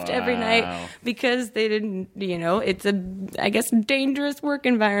shift every night because they didn't, it's a, I guess, dangerous work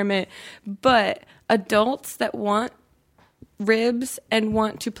environment. But adults that want ribs and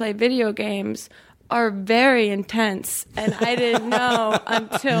want to play video games are very intense, and I didn't know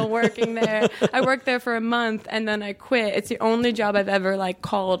until working there. I worked there for a month, and then I quit. It's the only job I've ever like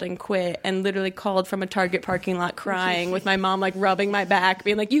called and quit, and literally called from a Target parking lot crying with my mom like rubbing my back,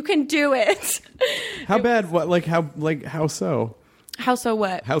 being like, "You can do it." How bad? What? How so? How so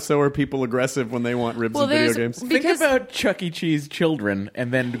what? How so are people aggressive when they want ribs in video games? Think about Chuck E. Cheese children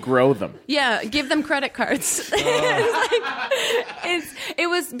and then grow them. Yeah, give them credit cards. It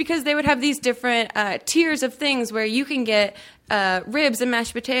was because they would have these different tiers of things where you can get ribs and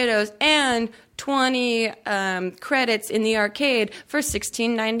mashed potatoes and 20 credits in the arcade for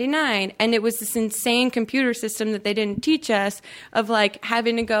 $16.99, and it was this insane computer system that they didn't teach us of like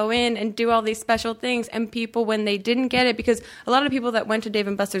having to go in and do all these special things. And people, when they didn't get it, because a lot of people that went to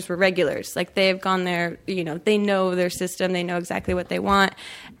Dave & Buster's were regulars, like they've gone there, they know their system, they know exactly what they want,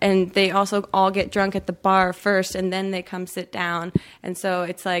 and they also all get drunk at the bar first, and then they come sit down, and so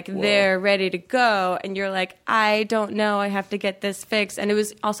it's like they're ready to go, and you're like, I don't know, I have to get this fixed. And it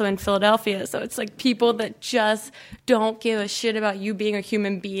was also in Philadelphia, so it's like people that just don't give a shit about you being a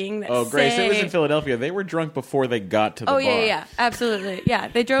human being. That Grace, it was in Philadelphia. They were drunk before they got to the bar. Yeah, absolutely. Yeah,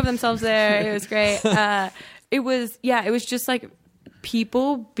 they drove themselves there. It was great. It was just like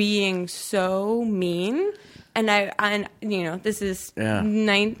people being so mean. And this is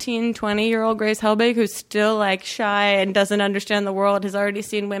 19, 20-year-old Grace Helbig, who's still like shy and doesn't understand the world, has already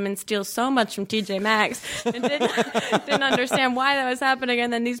seen women steal so much from TJ Maxx and didn't understand why that was happening.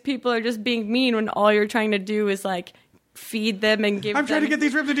 And then these people are just being mean when all you're trying to do is like feed them and give them. I'm trying to get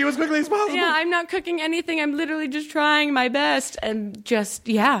these ribs into you as quickly as possible. Yeah, I'm not cooking anything. I'm literally just trying my best. And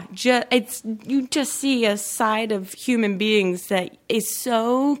you just see a side of human beings that is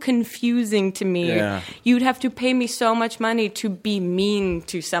so confusing to me. Yeah. You'd have to pay me so much money to be mean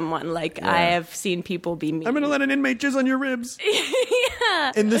to someone. Like, I have seen people be mean. I'm going to let an inmate jizz on your ribs.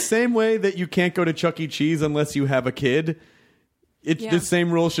 Yeah. In the same way that you can't go to Chuck E. Cheese unless you have a kid, the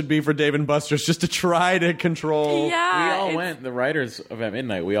same rule should be for Dave & Buster's, just to try to control. Yeah, we all went. The writers of At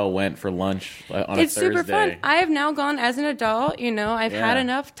Midnight, we all went for lunch on a Thursday. It's super fun. I have now gone as an adult. I've had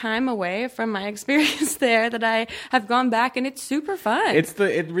enough time away from my experience there that I have gone back, and it's super fun.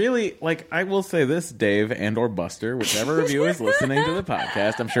 It really, like, I will say this, Dave and or Buster, whichever of you is listening to the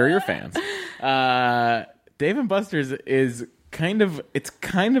podcast, I'm sure you're fans. Dave & Buster's is kind of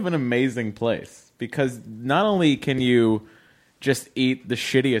an amazing place because not only can you just eat the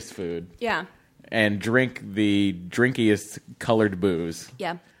shittiest food. Yeah. And drink the drinkiest colored booze.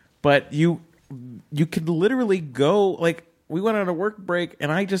 Yeah. But you could literally go, like, we went on a work break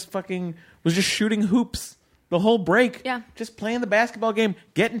and I just was just shooting hoops the whole break. Yeah. Just playing the basketball game,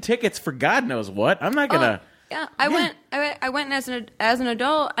 getting tickets for God knows what. I'm not going to. Yeah, I went as an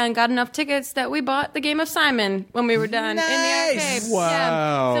adult and got enough tickets that we bought the game of Simon when we were done in the arcade. Wow.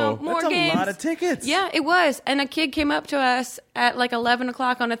 Yeah. So more That's games. a lot of tickets. Yeah, it was. And a kid came up to us at like 11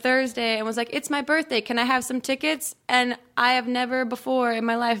 o'clock on a Thursday and was like, "It's my birthday. Can I have some tickets?" And I have never before in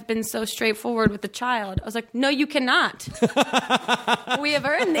my life been so straightforward with a child. I was like, "No, you cannot. We have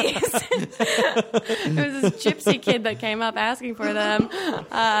earned these." It was this gypsy kid that came up asking for them.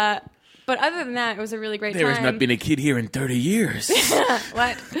 But other than that, it was a really great time. There has not been a kid here in 30 years.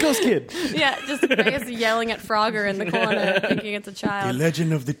 What? Ghost kid. Yeah, just Grace yelling at Frogger in the corner, thinking it's a child. The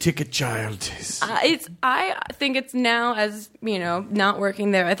legend of the ticket child. I think it's now, as not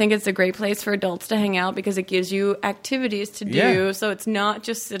working there, I think it's a great place for adults to hang out because it gives you activities to do. Yeah. So it's not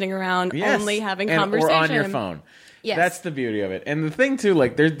just sitting around only having conversation. Or on your phone. Yes. That's the beauty of it. And the thing, too,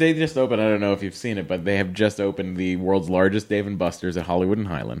 like, they just opened, I don't know if you've seen it, but they have just opened the world's largest Dave & Buster's at Hollywood and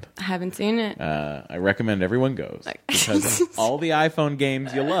Highland. I haven't seen it. I recommend everyone goes. Because all the iPhone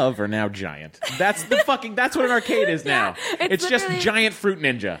games you love are now giant. That's what an arcade is now. Yeah, it's just giant Fruit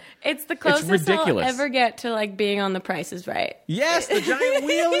Ninja. It's the closest ridiculous. I'll ever get to, like, being on The Price is Right. Yes, the giant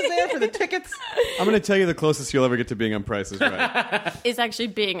wheel is there for the tickets. I'm going to tell you the closest you'll ever get to being on Price is Right. Is actually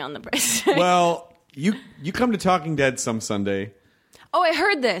being on The Price is Right. Well, you come to Talking Dead some Sunday. Oh, I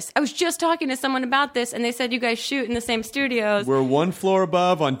heard this. I was just talking to someone about this, and they said you guys shoot in the same studios. We're one floor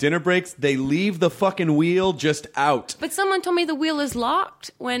above on dinner breaks. They leave the fucking wheel just out. But someone told me the wheel is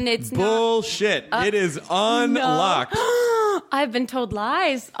locked when it's Bullshit. It is unlocked. not. I've been told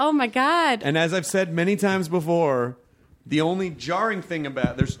lies. Oh, my God. And as I've said many times before, the only jarring thing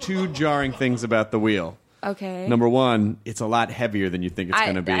there's two jarring things about the wheel. Okay. Number one, it's a lot heavier than you think it's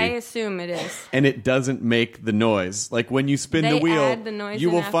going to be. I assume it is. And it doesn't make the noise. Like when you spin the They wheel, add the noise you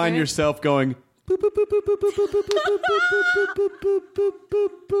in will after find it? yourself going boop boop boop boop boop boop boop boop boop boop boop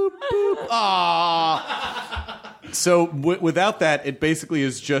boop boop boop. Ah. So without that, it basically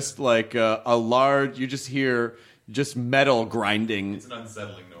is just like a large. You just hear just metal grinding. It's an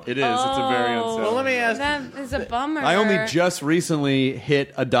unsettling noise. It is. It's a very unsettling. Well, let me ask. That is a bummer. I only just recently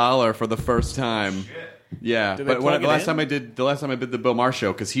hit $1 for the first time. Yeah, Do they but plug the it last in? time I did the Bill Maher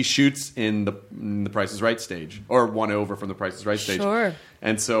show, because he shoots in the Price is Right stage, or one over from the Price is Right stage. Sure.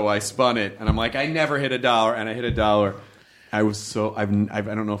 And so I spun it, and I'm like, I never hit $1, and I hit $1. I was so I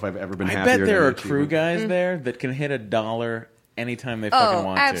don't know if I've ever been I happier. bet there than are the crew achievement. guys there that can hit $1 anytime they fucking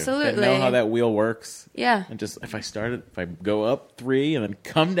want to. absolutely. That know how that wheel works. Yeah. And just if I go up 3 and then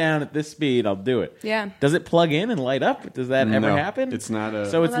come down at this speed, I'll do it. Yeah. Does it plug in and light up? Does that ever No, happen? it's not a-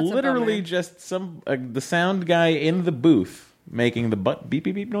 So it's Well, that's a literally bummer. just the sound guy in the booth making the beep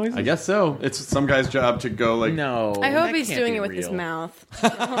beep beep noises. I guess so. It's some guy's job to go like. No. I hope that he's can't doing be it with his real. mouth.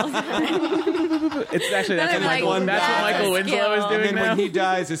 It's actually that's Then what I'm Michael. like, That's what that's Michael a Winslow skill. is And doing then now. when he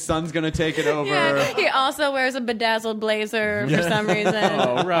dies, his son's gonna take it over. Yeah, he also wears a bedazzled blazer for some reason.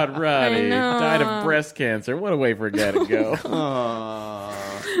 Oh, Rod Roddy I know. died of breast cancer. What a way for a guy to go.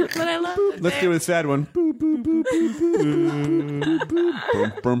 But I love it. Let's do a sad one. Boop, boop, boop, boop, boop,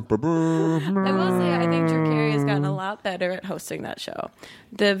 boop, boop, boop, boop. I will say, I think Drew Carey has gotten a lot better at hosting that show.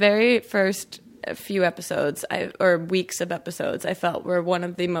 The very first few episodes, or weeks of episodes, I felt were one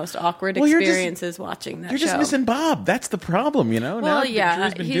of the most awkward Well, you're just- experiences watching that You're show. just missing Bob. That's the problem, you know? Well, now yeah,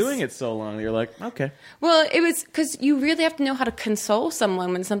 Drew's been he's- doing it so long. You're like, okay. Well, it was because you really have to know how to console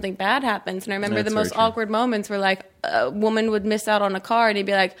someone when something bad happens. And I remember That's the most very true. awkward moments were like a woman would miss out on a car and he'd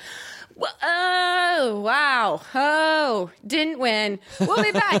be like, oh, wow. Oh, didn't win. We'll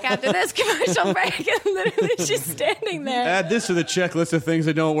be back after this commercial break. And literally she's standing there. Add this to the checklist of things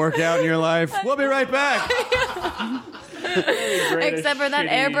that don't work out in your life. We'll be right back. Except for that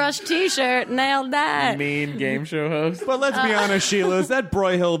shitty, airbrush t-shirt. Nailed that. mean game show host. But let's be honest, Sheila, is that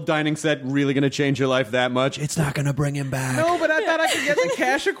Broyhill dining set really going to change your life that much? It's not going to bring him back. No, but I thought I could get the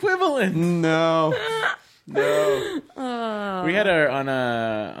cash equivalent. No. No. We had on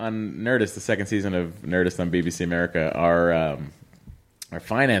Nerdist, the second season of Nerdist on BBC America. Our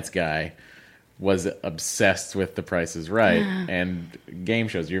finance guy was obsessed with The Price is Right and game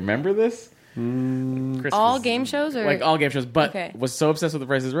shows. You remember this? Chris All was- game shows? Or? Like all game shows, but Okay. was so obsessed with The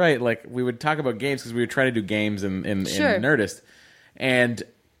Price is Right. Like we would talk about games because we would try to do games in Sure. Nerdist, and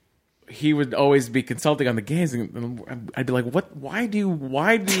he would always be consulting on the games, and I'd be like, "What? Why do you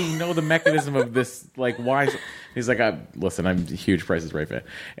know the mechanism of this? Like, why?" He's like, "Listen, I'm a huge Price is Right fan."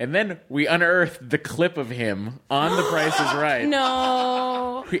 And then we unearthed the clip of him on The Price is Right.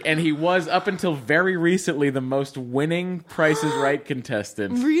 No. And he was, up until very recently, the most winning Price is Right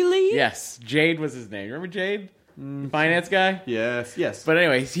contestant. Really? Yes, Jade was his name. You remember Jade? Finance guy? Yes. Yes. But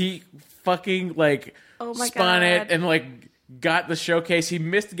anyways, he fucking Oh my spun God. it and got the showcase. He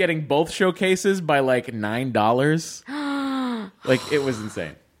missed getting both showcases by $9. It was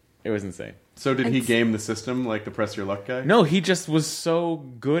insane. It was insane. So did he game the system like the press your luck guy? No, he just was so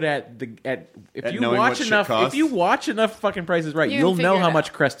good at if you knowing watch what shit enough costs? if you watch enough fucking Prices Right, You you'll can know figure how it much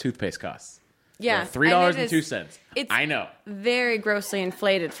out. Crest toothpaste costs. Yeah. $3.02. I know. Very grossly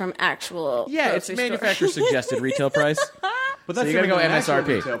inflated from actual. Yeah, it's grocery store. manufacturer suggested retail price. But So you gotta go different than actual MSRP.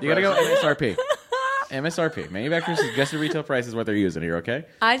 retail You gotta go prices. MSRP. MSRP. Manufacturer suggested retail price is what they're using here, okay?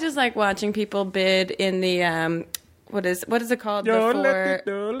 I just like watching people bid in the what is it called?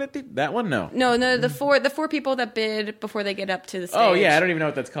 That one? No. No, the four people that bid before they get up to the stage. Oh, yeah, I don't even know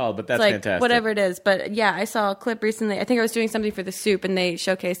what that's called, but that's It's like fantastic. whatever it is. But yeah, I saw a clip recently. I think I was doing something for the soup, and they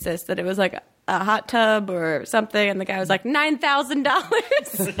showcased this, that it was like a hot tub or something, and the guy was like $9,000,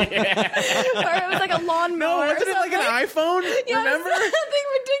 or it was like a lawnmower. No, wasn't it like an iPhone? Yeah, Remember? it was something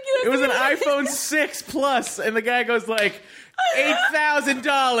ridiculous. It was an iPhone 6 Plus, and the guy goes like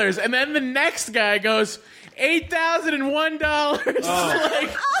 $8,000, and then the next guy goes $8,001.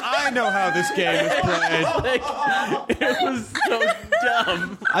 I know how this game is played. It was so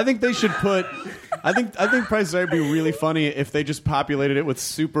dumb. I think they should put I think Price is Right would be really funny if they just populated it with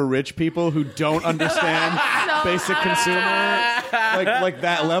super rich people who don't understand basic consumer, like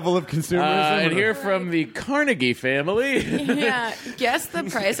that level of consumerism. And here from the Carnegie family. Yeah, guess the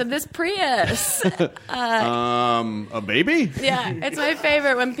price of this Prius. A baby? Yeah, it's my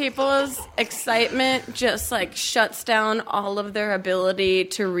favorite when people's excitement just like shuts down all of their ability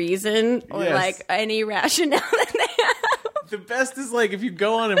to reason or Yes. like any rationale that they have. The best is like if you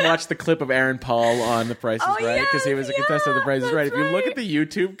go on and watch the clip of Aaron Paul on The Price is Oh, Right, because he was a yes, contestant of The Price is that's Right. If you look right. at the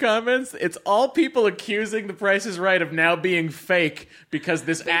YouTube comments, it's all people accusing The Price is Right of now being fake because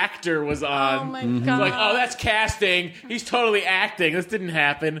this actor was on. Oh my It's god! like, oh, that's casting. He's totally acting. This didn't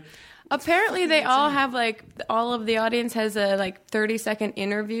happen. Apparently, they all have like all of the audience has a like 30-second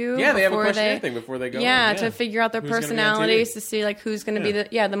interview. Yeah, they have a before questionnaire thing before they go in, Yeah, yeah. to figure out their Who's gonna be on personalities TV. to see like who's going to be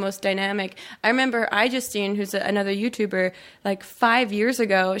the most dynamic. I remember Justine, who's another YouTuber, like 5 years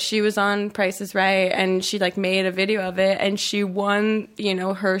ago, she was on Price is Right, and she like made a video of it, and she won,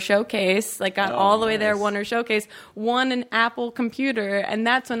 her showcase. Like got all the way there, won her showcase, won an Apple computer, and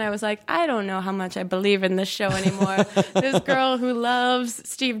that's when I was like, I don't know how much I believe in this show anymore. This girl who loves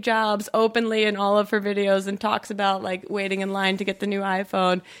Steve Jobs openly in all of her videos and talks about like waiting in line to get the new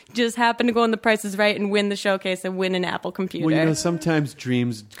iPhone just happened to go on The Price is Right and win the showcase and win an Apple computer. Well, sometimes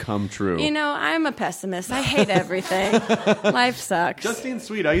dreams come true. I'm a pessimist. I hate everything. Life sucks. Justine's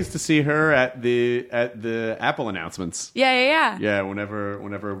sweet. I used to see her at the Apple announcements. Yeah. Yeah,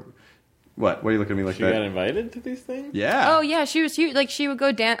 whenever. What? Why are you looking at me like She that? got invited to these things? Yeah. Oh yeah, she was huge. Like she would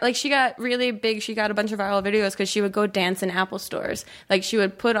go dance. Like she got really big. She got a bunch of viral videos because she would go dance in Apple stores. Like she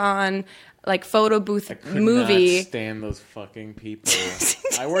would put on like photo booth Could movie. not stand those fucking people.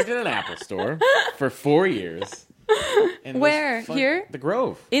 I worked at an Apple store for 4 years. And Where? Here? The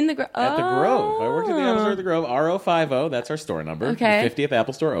Grove. In the At the Grove. I worked at the Apple store at the Grove. R050, that's our store number. Okay. The 50th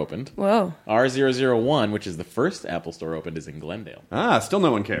Apple store opened. Whoa. R001, which is the first Apple store opened, is in Glendale. Still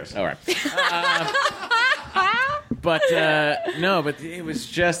no one cares. All right. But it was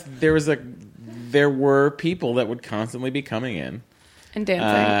just there were people that would constantly be coming in And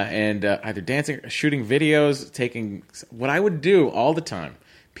dancing. and either dancing, shooting videos, taking what I would do all the time.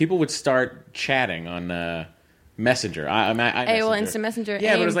 People would start chatting on Messenger. AOL Instant Messenger.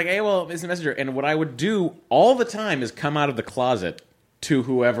 Yeah, but it was like AOL Instant Messenger. And what I would do all the time is come out of the closet to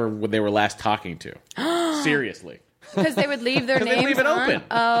whoever they were last talking to. Seriously. Because they would leave their Because names they leave it on? open.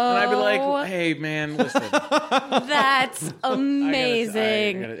 Oh, And I'd be like, hey, man, listen. that's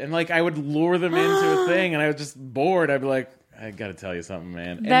amazing. And like I would lure them into a thing, and I was just bored. I'd be like, I got to tell you something,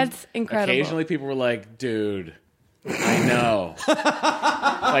 man. And That's incredible. Occasionally, people were like, dude, I know,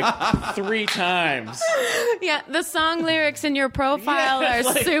 like 3 times, Yeah, the song lyrics in your profile Yeah, are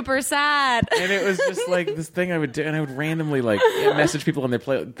like- super sad. and it was just like this thing I would do, and I would randomly like message people on their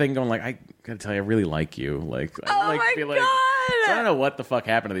thing, going like, I got to tell you, I really like you. Like, I Oh like my feel like. God. So I don't know what the fuck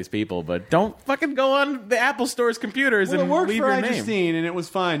happened to these people, but don't fucking go on the Apple Store's computers Well, it and worked leave for your name. Justine, and it was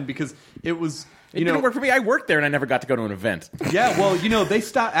fine because it was. It didn't work for me. I worked there, and I never got to go to an event. Yeah, well, they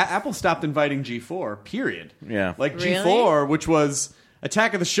stopped. Apple stopped inviting G4. Period. Yeah. like Really? G4, which was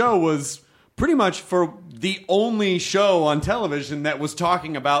Attack of the Show, was pretty much for the only show on television that was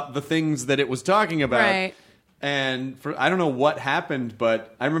talking about the things that it was talking about. Right. And I don't know what happened,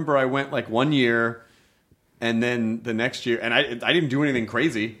 but I remember I went like 1 year, and then the next year, and I didn't do anything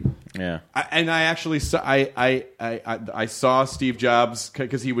crazy. Yeah. I actually saw I saw Steve Jobs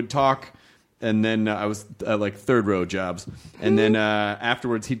because he would talk, and then I was like third row Jobs, and then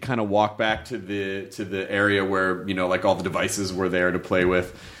afterwards he'd kind of walk back to the area where like all the devices were there to play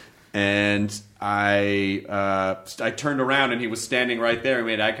with, and I turned around and he was standing right there.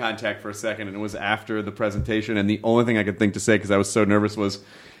 We made eye contact for a second, and it was after the presentation, and the only thing I could think to say because I was so nervous was,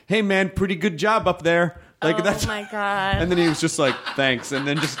 "Hey man, pretty good job up there." Like, Oh my God. And then he was just like, "Thanks," and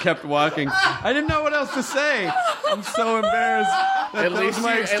then just kept walking. I didn't know what else to say. I'm so embarrassed. That was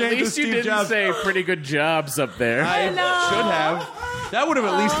my exchange with you Steve didn't Jobs. say pretty good jobs up there. I should have. That would have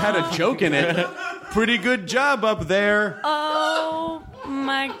at least had a joke in it. Pretty good job up there. Oh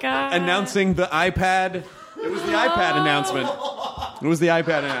my God. Announcing the iPad. It was the iPad announcement. It was the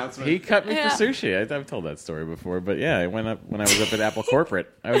iPad announcement. He cut me Yeah. for sushi. I've told that story before, but yeah, I went up when I was up at Apple Corporate.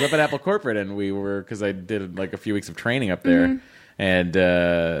 I was up at Apple Corporate, and we were because I did like a few weeks of training up there, and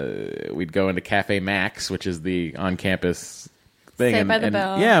we'd go into Cafe Max, which is the on-campus thing. Saved and, by the and,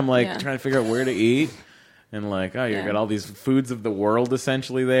 Bell. Yeah, I'm like Yeah. trying to figure out where to eat. And like, oh, you Yeah. got all these foods of the world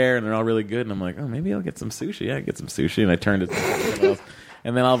essentially there, and they're all really good. And I'm like, oh, maybe I'll get some sushi. Yeah, I get some sushi. And I turned it to something else.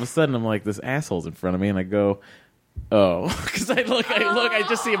 And then all of a sudden, I'm like, this asshole's in front of me, and I go, oh, because I look, I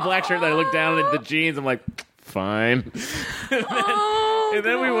just see a black shirt, and I look down at the jeans. I'm like, fine. And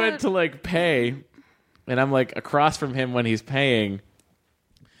then we went to like pay, and I'm like across from him when he's paying.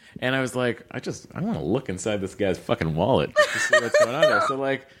 And I was like, I want to look inside this guy's fucking wallet just to see what's going on there. So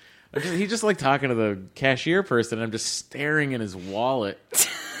like, he's just like talking to the cashier person. And I'm just staring in his wallet,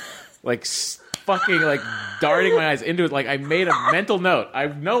 like fucking like darting my eyes into it. Like I made a mental note. I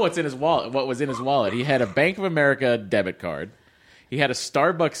know what's in his wallet. What was in his wallet? He had a Bank of America debit card. He had a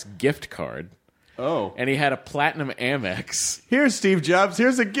Starbucks gift card. Oh. And he had a Platinum Amex. Here's Steve Jobs.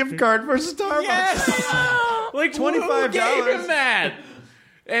 Here's a gift card for Starbucks. Yes! Like $25. Who gave him that?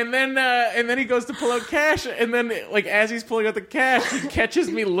 And then he goes to pull out cash, and then like as he's pulling out the cash, he catches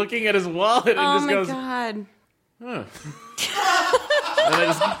me looking at his wallet and Oh just my goes, God. huh. And I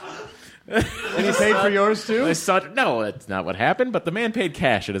just And he paid for yours too? I saw, no, that's not what happened, but the man paid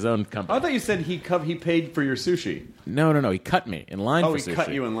cash at his own I company. thought you said he paid for your sushi. No, he cut me in line Oh, for he sushi.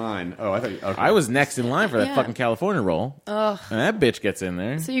 cut you in line. Oh, I thought okay. I was next in line for that Yeah. fucking California roll. Ugh. And that bitch gets in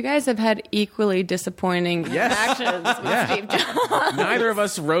there. So you guys have had equally disappointing actions with Yeah. Steve Jobs. Neither of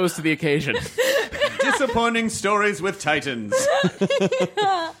us rose to the occasion. disappointing stories with Titans.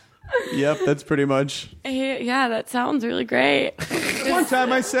 Yep, that's pretty much. Yeah, that sounds really great. One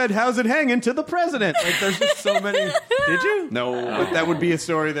time I said, "How's it hanging?" to the president. Like, there's just so many. Did you? No, but that would be a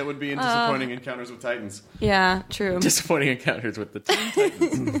story that would be in disappointing encounters with Titans. Yeah, true. Disappointing encounters with the Teen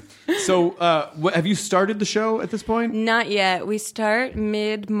Titans. So, have you started the show at this point? Not yet. We start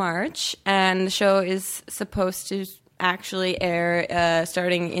mid-March, and the show is supposed to actually air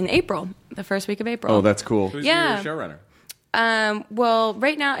starting in April, the first week of April. Oh, that's cool. Who's Yeah. your showrunner? Well,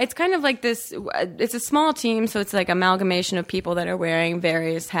 right now it's kind of like this. It's a small team, so it's like amalgamation of people that are wearing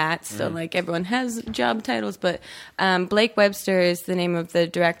various hats. So like everyone has job titles, but Blake Webster is the name of the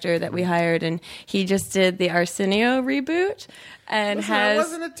director that we hired, and he just did the Arsenio reboot. And That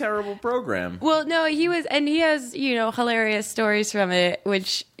wasn't a terrible program. Well, no, he has, hilarious stories from it,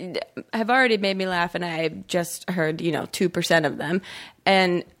 which have already made me laugh, and I just heard, 2% of them.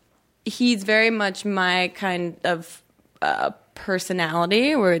 And he's very much my kind of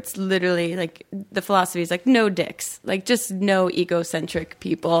personality, where it's literally like the philosophy is like no dicks, like just no egocentric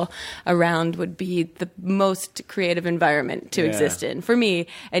people around would be the most creative environment to exist in for me,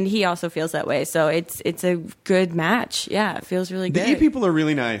 and he also feels that way. So it's a good match. Yeah, it feels really good. The E people are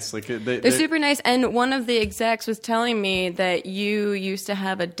really nice. Like They're super nice, and one of the execs was telling me that you used to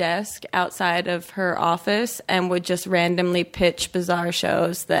have a desk outside of her office and would just randomly pitch bizarre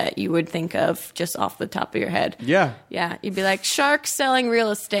shows that you would think of just off the top of your head. Yeah. Yeah, you'd be like, sharks selling real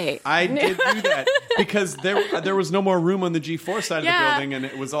estate. I did do that because there was no more room on the G4 side of the Yeah. building, and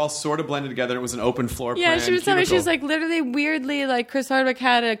it was all sort of blended together. It was an open floor plan. Yeah, she was telling me, she was cubicle. like, literally, weirdly, like, Chris Hardwick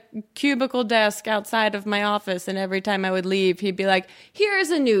had a cubicle desk outside of my office, and every time I would leave, he'd be like, here's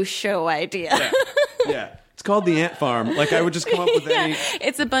a new show idea. Yeah. It's called the Ant Farm. Like, I would just come up with any.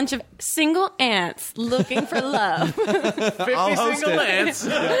 It's a bunch of single ants looking for love. 50 I'll host single it. ants.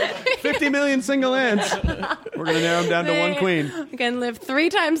 50 million single ants. We're going to narrow them down to one queen. Can lift 3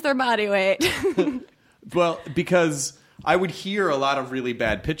 times their body weight. Well, because I would hear a lot of really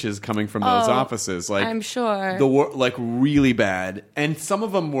bad pitches coming from those offices. Like, I'm sure. like really bad, and some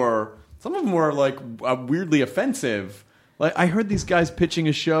of them were like weirdly offensive. Like, I heard these guys pitching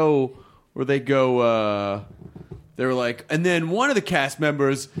a show where they go, they were like, and then one of the cast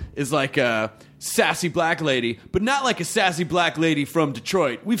members is like a sassy black lady, but not like a sassy black lady from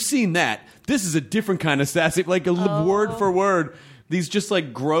Detroit. We've seen that. This is a different kind of sassy, like word for word. These just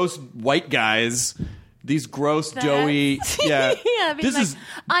like gross white guys. These gross, doughy, yeah. Yeah, being this like, is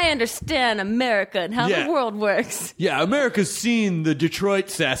I understand America and how Yeah. the world works. yeah. America's seen the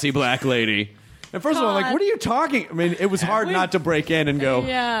Detroit sassy black lady. And first of all, I'm like, God. what are you talking? I mean, it was hard not to break in and go,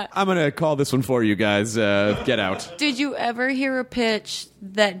 Yeah. I'm going to call this one for you guys. Get out. Did you ever hear a pitch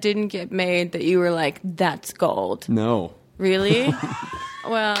that didn't get made that you were like, that's gold? No. Really?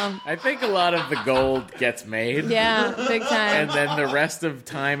 Well, I think a lot of the gold gets made. yeah, big time. And then the rest of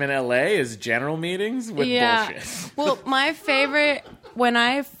time in LA is general meetings with bullshit. Well, my favorite when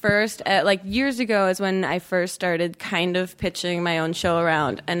I first, like years ago, is when I first started kind of pitching my own show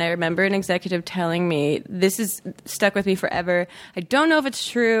around. And I remember an executive telling me, this is stuck with me forever. I don't know if it's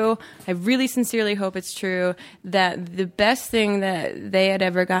true. I really sincerely hope it's true, that the best thing that they had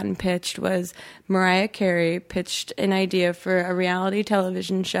ever gotten pitched was Mariah Carey pitched an idea for a reality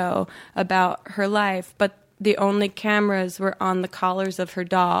television show about her life, but the only cameras were on the collars of her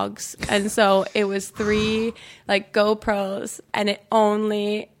dogs. And so it was 3 like GoPros, and the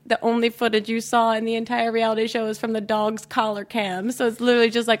only footage you saw in the entire reality show was from the dog's collar cam. So it's literally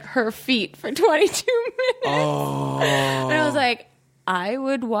just like her feet for 22 minutes. Oh. And I was like, I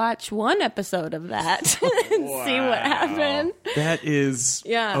would watch one episode of that and see what happened. That is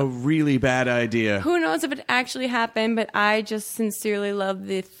Yeah. a really bad idea. Who knows if it actually happened, but I just sincerely love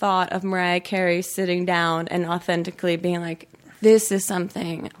the thought of Mariah Carey sitting down and authentically being like, this is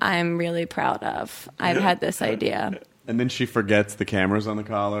something I'm really proud of. I've had this idea. And then she forgets the cameras on the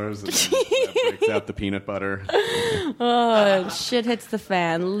collars and then that breaks out the peanut butter. Oh, shit hits the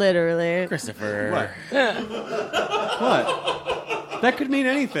fan, literally. Christopher. What? That could mean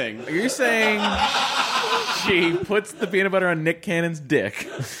anything. You're saying she puts the peanut butter on Nick Cannon's dick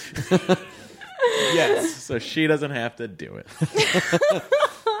Yes. so she doesn't have to do it.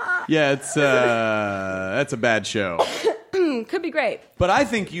 Yeah, that's a bad show. Could be great. But I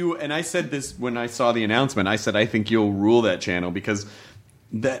think you, and I said this when I saw the announcement, I said I think you'll rule that channel because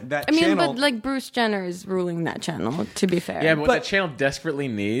that I mean, channel... but like Bruce Jenner is ruling that channel, to be fair. Yeah, but what the channel desperately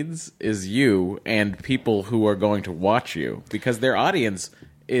needs is you and people who are going to watch you, because their audience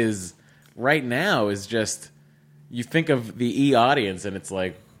is right now is just, you think of the E audience and it's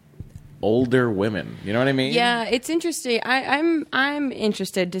like older women. You know what I mean? Yeah, it's interesting. I'm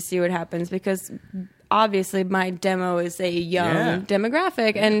interested to see what happens because obviously my demo is a young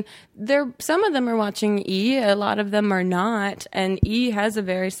demographic, and some of them are watching E, a lot of them are not, and E has a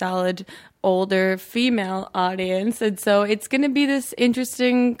very solid older female audience, and so it's going to be this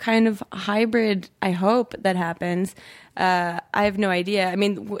interesting kind of hybrid, I hope, that happens. I have no idea. I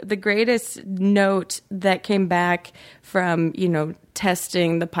mean, the greatest note that came back from,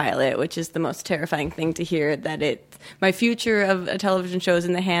 testing the pilot, which is the most terrifying thing to hear, that my future of a television show is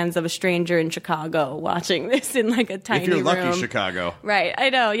in the hands of a stranger in Chicago watching this in like a tiny room. If you're lucky, Chicago. Right, I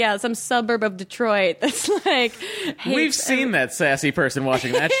know, yeah, some suburb of Detroit that's like... We've seen that sassy person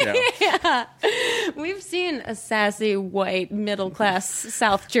watching that show. Yeah, we've seen a sassy, white, middle-class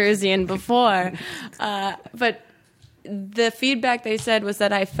South Jerseyan before, but the feedback they said was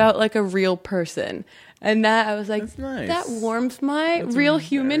that I felt like a real person. And that I was like, That's nice. That warmed my real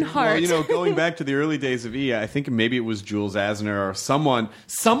human heart. Well, going back to the early days of E, I think maybe it was Jules Asner or someone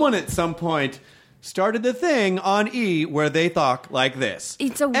at some point started the thing on E where they talk like this.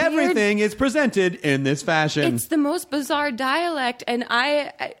 It's a weird... Everything is presented in this fashion. It's the most bizarre dialect, and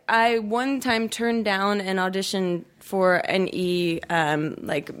I one time turned down an audition for an E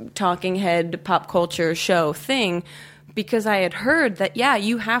like talking head pop culture show thing, because I had heard that,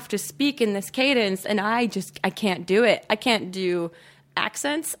 you have to speak in this cadence, and I can't do it. I can't do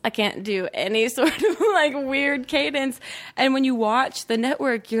accents. I can't do any sort of like weird cadence. And when you watch the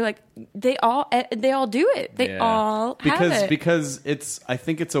network, you're like, they all do it. They all have it. Because I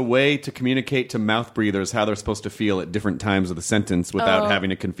think it's a way to communicate to mouth breathers how they're supposed to feel at different times of the sentence without having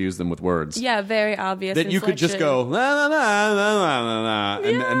to confuse them with words. Yeah, very obvious. That you could just go la la la la la la la,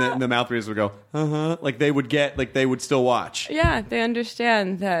 and then the mouth breathers would go like they would still watch. Yeah, they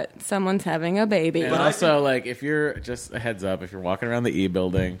understand that someone's having a baby. And also, like, if you're just a heads up, if you're walking around the E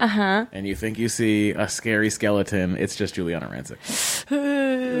building and you think you see a scary skeleton, it's just Juliana Rancic.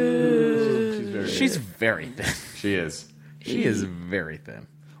 She's very thin. She is. She is very thin.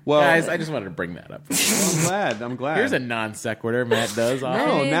 Well, guys, I just wanted to bring that up. I'm glad. Here's a non sequitur Matt does.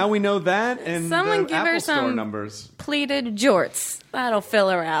 No, now we know that, and someone the give her Apple Store some numbers. Pleated jorts. That'll fill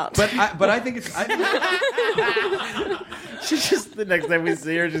her out. But I think it's. She's just, the next time we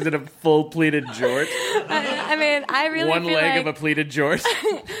see her, she's in a full pleated jort. I mean, I really One feel leg like, of a pleated jort.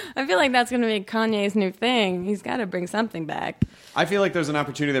 I feel like that's going to be Kanye's new thing. He's got to bring something back. I feel like there's an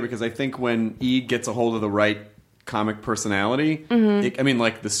opportunity there because I think when E gets a hold of the right comic personality,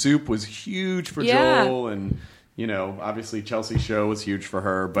 like The Soup was huge for Joel, and obviously Chelsea's show was huge for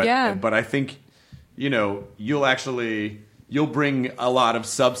her. But I think you'll bring a lot of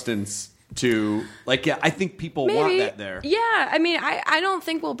substance to, I think people want that there. Yeah, I mean, I don't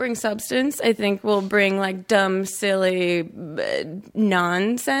think we'll bring substance. I think we'll bring like dumb, silly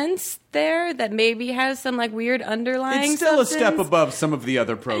nonsense there that maybe has some like weird underlying. It's still substance. a step above some of the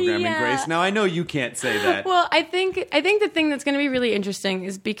other programming, Yeah. Grace. Now I know you can't say that. Well, I think the thing that's going to be really interesting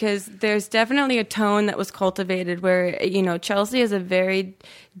is because there's definitely a tone that was cultivated where Chelsea has a very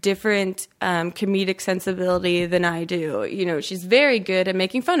different comedic sensibility than I do. She's very good at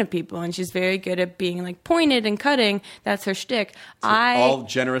making fun of people, and she's very good at being like pointed and cutting. That's her shtick. All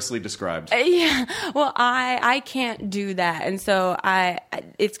generously described. Yeah. Well, I can't do that, and so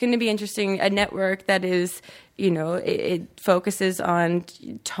it's going to be interesting. A network that is, it focuses on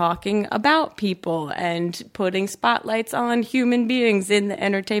talking about people and putting spotlights on human beings in the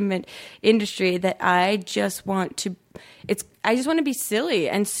entertainment industry that I just want to. I just want to be silly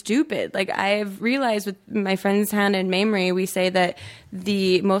and stupid. Like, I've realized with my friends Hannah and Mamrie, we say that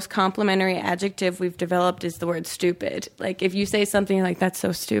the most complimentary adjective we've developed is the word stupid. Like, if you say something like, that's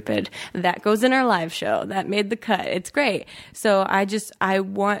so stupid, that goes in our live show. That made the cut. It's great. So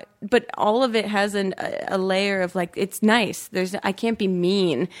but all of it has a layer of like, it's nice. I can't be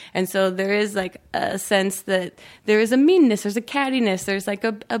mean. And so there is like a sense that there is a meanness, there's a cattiness, there's like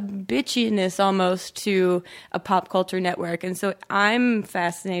a bitchiness almost to a pop culture network. And so I'm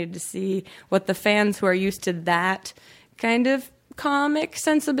fascinated to see what the fans who are used to that kind of comic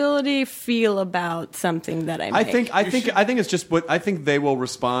sensibility feel about something that I make. I think it's just what I think they will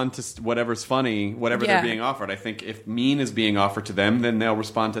respond to whatever's funny, whatever they're being offered. I think if mean is being offered to them, then they'll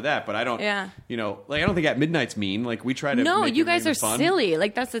respond to that. But I don't, like I don't think At Midnight's mean. Like we try to. No, make you guys are fun. silly.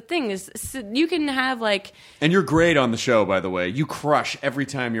 Like that's the thing is you can have like. And you're great on the show, by the way. You crush every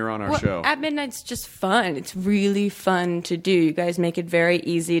time you're on our show. At Midnight's just fun. It's really fun to do. You guys make it very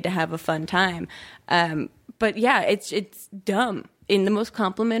easy to have a fun time. But yeah, it's dumb in the most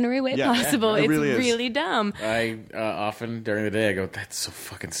complimentary way possible. It it's really is. Dumb. I often during the day I go, that's so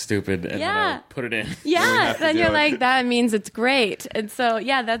fucking stupid, and then I put it in. Yeah, then you're like, that means it's great. And so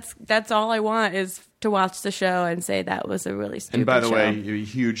that's all I want is to watch the show and say that was a really stupid show. And by the way,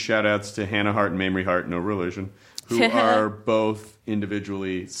 huge shout outs to Hannah Hart and Mamrie Hart, no relation, who are both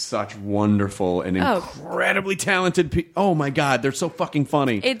individually such wonderful and incredibly talented people. Oh my God, they're so fucking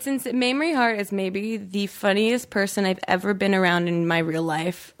funny. It's Mamrie Hart is maybe the funniest person I've ever been around in my real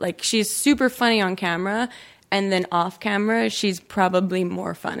life. Like, she's super funny on camera, and then off camera, she's probably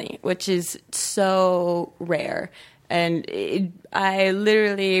more funny, which is so rare. And we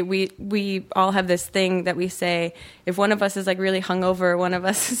all have this thing that we say, if one of us is like really hungover, one of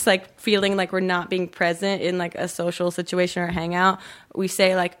us is like feeling like we're not being present in like a social situation or a hangout, we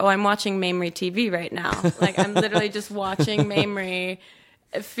say like, oh, I'm watching Mamrie TV right now. Like I'm literally just watching Mamrie,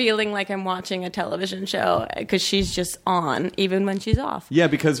 feeling like I'm watching a television show because she's just on even when she's off. Yeah,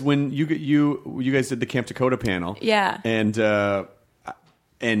 because when you guys did the Camp Dakota panel. Yeah. And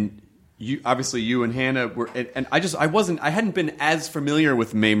you and Hannah were, and I hadn't been as familiar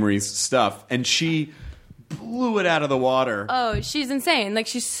with Mamrie's stuff, and she blew it out of the water. Oh, she's insane. Like,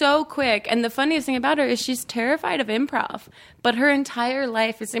 she's so quick. And the funniest thing about her is she's terrified of improv, but her entire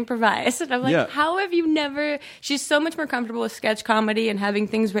life is improvised. And I'm like, how have you never... She's so much more comfortable with sketch comedy and having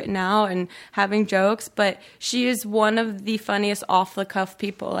things written out and having jokes, but she is one of the funniest off-the-cuff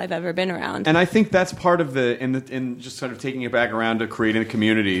people I've ever been around. And I think that's part of in just sort of taking it back around to creating a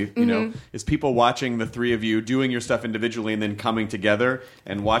community, you know, is people watching the three of you doing your stuff individually and then coming together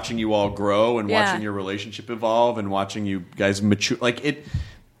and watching you all grow and watching your relationship evolve and watching you guys mature. Like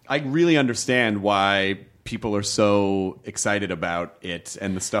I really understand why people are so excited about it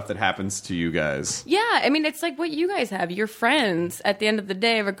and the stuff that happens to you guys. Yeah, I mean, it's like what you guys have. You're friends at the end of the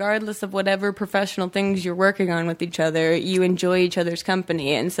day, regardless of whatever professional things you're working on with each other. You enjoy each other's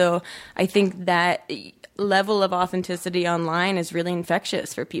company. And so I think that level of authenticity online is really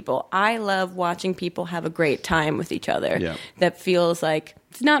infectious for people. I love watching people have a great time with each other. Yeah. That feels like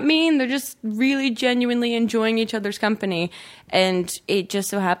it's not mean. They're just really genuinely enjoying each other's company. And it just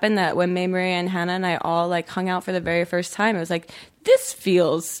so happened that when Mamrie and Hannah and I all like hung out for the very first time, it was like, this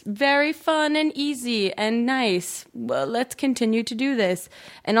feels very fun and easy and nice. Well, let's continue to do this.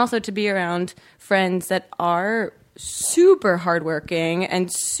 And also to be around friends that are super hardworking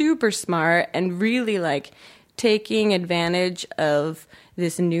and super smart and really like taking advantage of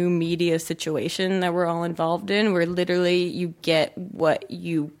this new media situation that we're all involved in, where literally you get what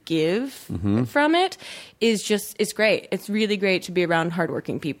you give from it, it's great. It's really great to be around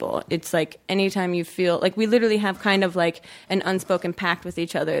hardworking people. It's like anytime you feel like we literally have kind of like an unspoken pact with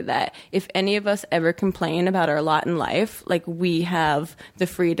each other that if any of us ever complain about our lot in life, like we have the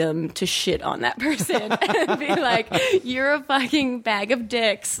freedom to shit on that person and be like, you're a fucking bag of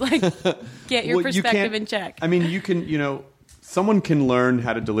dicks. Like, get your perspective in check. I mean, you can, someone can learn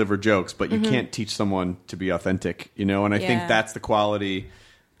how to deliver jokes, but you can't teach someone to be authentic, And I think that's the quality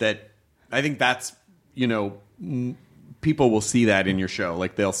that I think that's, people will see that in your show.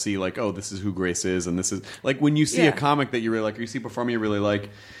 Like they'll see like, oh, this is who Grace is. And this is like when you see a comic that you really like, or you see a performer you really like,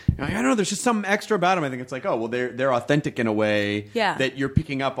 I don't know, there's just something extra about them. I think it's like, oh, well, they're authentic in a way that you're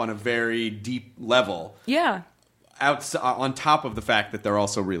picking up on a very deep level. Yeah. On top of the fact that they're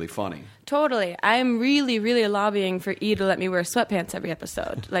also really funny. Totally. I'm really, really lobbying for E to let me wear sweatpants every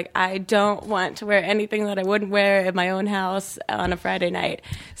episode. Like, I don't want to wear anything that I wouldn't wear at my own house on a Friday night.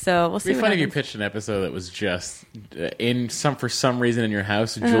 So we'll see. It'd be funny if you pitched an episode that was just for some reason in your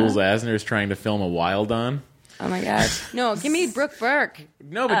house, Jules Asner is trying to film a Wild On. Oh my God. No, give me Brooke Burke.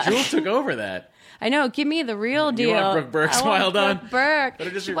 No, but Jules took over that. I know. Give me the real deal. You want Brooke Burke's I want Wild On? Brooke Burke.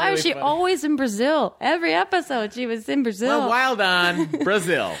 That'd just be Why really was she funny. always in Brazil? Every episode she was in Brazil. Well, Wild On,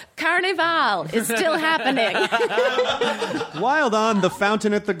 Brazil. Carnival is still happening. Wild On, the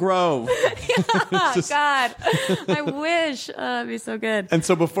fountain at the Grove. Oh, God, I wish. It'd be so good. And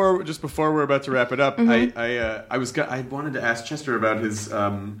so before we're about to wrap it up, I wanted to ask Chester about his.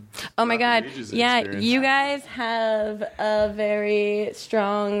 Oh my God! Yeah, experience. you guys have a very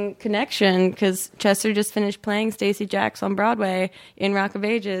strong connection because Chester just finished playing Stacey Jacks on Broadway in Rock of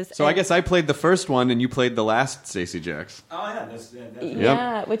Ages. So I guess I played the first one, and you played the last Stacey Jacks. Oh yeah, that's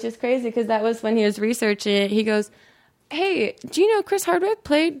Yeah, which is crazy because that was when he was researching it. He goes, "Hey, do you know Chris Hardwick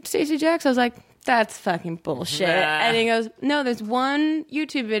played Stacey Jacks?" I was like, "That's fucking bullshit." And he goes, "No, there's one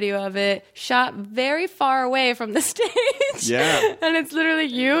YouTube video of it shot very far away from the stage. Yeah. And it's literally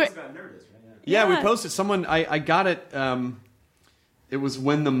you." Yeah, we Yeah. posted. Someone, I got it. It was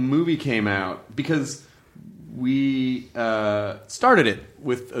when the movie came out because we started it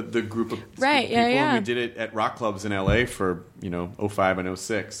with the group of Right, people, yeah, yeah. and we did it at rock clubs in LA for 05 and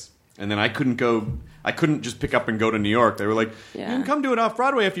 06, and then I couldn't just pick up and go to New York. They were like, Yeah. "You can come do it off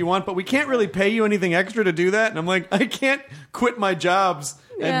Broadway if you want, but we can't really pay you anything extra to do that." And I'm like, I can't quit my jobs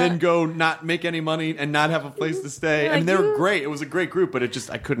and Yeah. then go not make any money and not have a place to stay. You're And like, they were you- great. It was a great group, but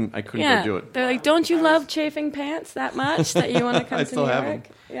I couldn't Yeah, go do it. they're like, "Don't you love chafing pants that much that you want to come I to still New have York?"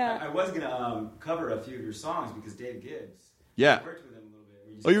 Yeah. I was gonna cover a few of your songs because Dave Gibbs. Yeah. I worked with him a little bit.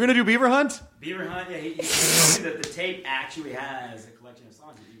 We just- Oh, you're gonna do Beaver Hunt? Beaver Hunt. Yeah, he told me that the tape actually has a collection of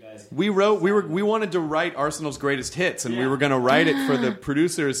songs that you guys. We wanted to write Arsenal's greatest hits, and we were going to write it for the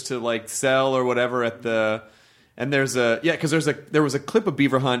producers to like sell or whatever at the. And there was a clip of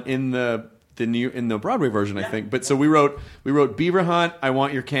Beaver Hunt in the Broadway version, I think. But so we wrote Beaver Hunt, I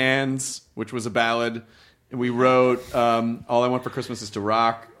Want Your Cans, which was a ballad, and we wrote All I Want for Christmas Is to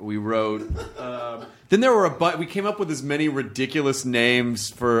Rock. We wrote. Then there were we came up with as many ridiculous names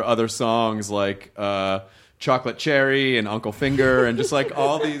for other songs like. Chocolate Cherry and Uncle Finger and just like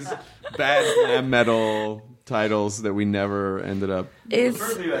all these bad glam metal titles that we never ended up. The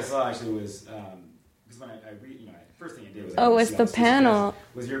first video I saw actually was because when I first thing I did was Oh, it's the panel.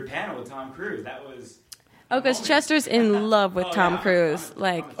 Was your panel with Tom Cruise? That was. Oh, because Chester's in love with Tom Cruise.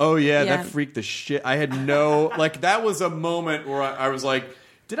 Like, Oh yeah, Yeah. that freaked the shit. I had no like that was a moment where I was like,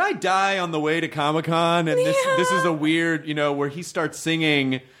 did I die on the way to Comic-Con? And this is a weird, where he starts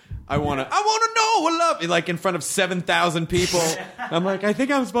singing. I wanna know what love like in front of 7,000 people. I'm like, I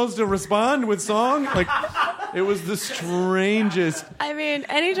think I'm supposed to respond with song. Like, it was the strangest. I mean,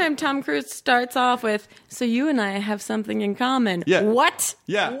 anytime Tom Cruise starts off with, "So you and I have something in common." Yeah. What?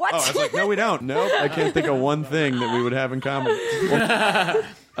 Yeah. What? Oh, I was like, no, we don't. No, I can't think of one thing that we would have in common.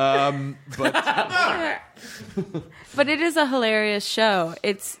 But it is a hilarious show.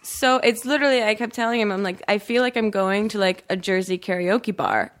 It's literally, I kept telling him, I'm like, I feel like I'm going to like a Jersey karaoke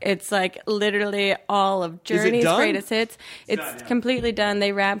bar. It's like literally all of Journey's done? greatest hits. It's done, yeah. completely done.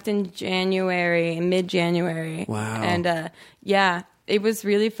 They wrapped in mid-January. Wow. And yeah, it was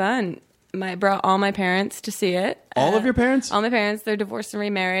really fun. I brought all my parents to see it. All of your parents? All my parents. They're divorced and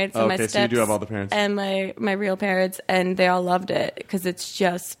remarried. So my Okay, steps so you do have all the parents. and my real parents, and they all loved it because it's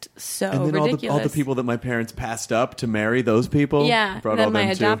just so And then ridiculous. all the people that my parents passed up to marry those people. Yeah, Brought then all my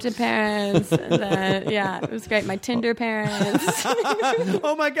them too. adopted parents. And then, yeah, it was great. My Tinder parents.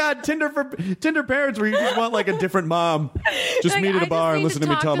 Oh my God, Tinder parents where you just want like a different mom. Just Like, meet at I a bar and just listen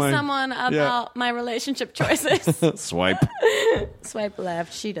need to me tell talk to my someone about my relationship choices. swipe. Swipe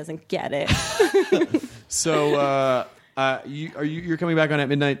left. She doesn't get it. So you're coming back on at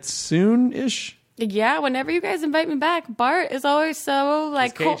midnight soon-ish? Yeah, whenever you guys invite me back, Bart is always so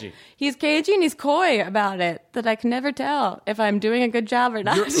like cagey. He's cagey and he's coy about it that I can never tell if I'm doing a good job or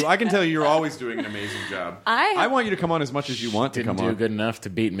not. I can tell you're always doing an amazing job. I want you to come on as much as you want to Didn't come do on. good enough to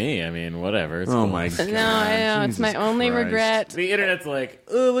beat me. I mean, whatever. It's Oh cool. my God. No, I know. It's my Jesus only Christ. regret. The internet's like,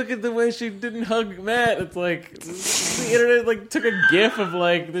 oh, look at the way she didn't hug Matt. It's like the internet like took a gif of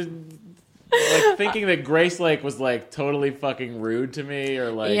like thinking that Grace like was like totally fucking rude to me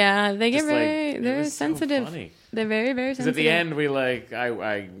or like Yeah, they get just, like, very it they're was so sensitive. funny. They're very, very Because sensitive. at the end we like I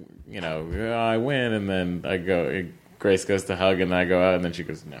I win and then I go Grace goes to hug and I go out and then she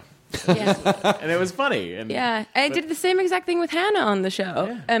goes no. Yeah. And it was funny. And Yeah, I did the same exact thing with Hannah on the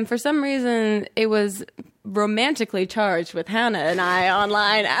show, and for some reason it was romantically charged with Hannah and I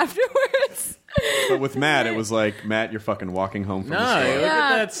online afterwards. But with Matt, it was like, Matt, you're fucking walking home from the No, store. look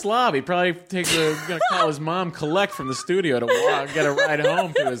at that slob. He probably gonna call his mom collect from the studio to get a ride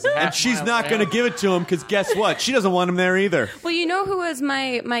home to his half. And she's mile not way going to home. give it to him because guess what? She doesn't want him there either. Well, you know who was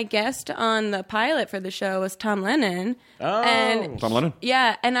my guest on the pilot for the show was Tom Lennon. Oh. And Tom Lennon?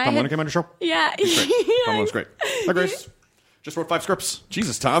 yeah, and Tom Lennon came on the show? Yeah. He's great. Tom Lennon's great. Hi, Grace. Just wrote 5 scripts.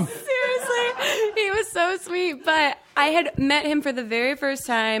 Jesus, Tom. Seriously, he was so sweet. But I had met him for the very first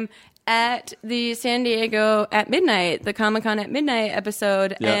time at the San Diego at Midnight, the Comic-Con at Midnight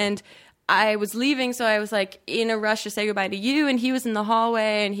episode, Yeah. and I was leaving, so I was like in a rush to say goodbye to you, and he was in the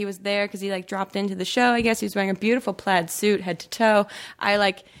hallway, and he was there because he like dropped into the show. I guess he was wearing a beautiful plaid suit, head to toe. I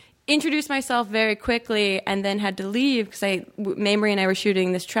like introduced myself very quickly, and then had to leave because Mamrie and I were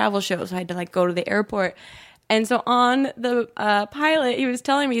shooting this travel show, so I had to like go to the airport. And so on the pilot, he was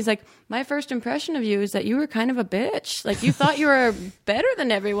telling me, he's like, my first impression of you is that you were kind of a bitch. Like, you thought you were better than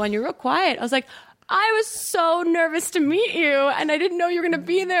everyone. You were real quiet. I was like, I was so nervous to meet you, and I didn't know you were going to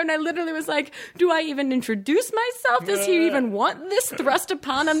be there. And I literally was like, do I even introduce myself? Does he even want this thrust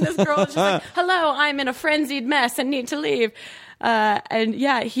upon him? This girl is just like, hello, I'm in a frenzied mess and need to leave. And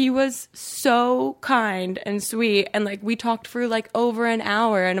yeah, he was so kind and sweet. And like, we talked for like over an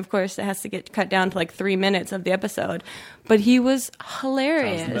hour. And of course, it has to get cut down to like 3 minutes of the episode. But he was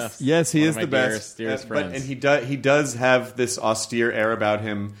hilarious. Yes, he One is of the my best. dearest But friends. and he does have this austere air about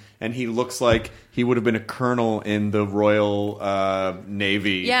him, and he looks like he would have been a colonel in the Royal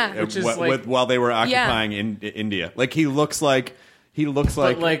Navy. Yeah. Which is like- while they were occupying in India. Like he looks like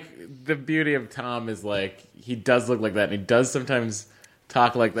But like the beauty of Tom is like he does look like that, and he does sometimes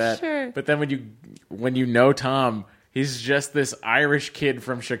talk like that. Sure. But then when you know Tom, he's just this Irish kid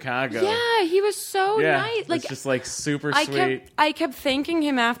from Chicago. Yeah, he was so nice. Like, it's just like super sweet. I kept thanking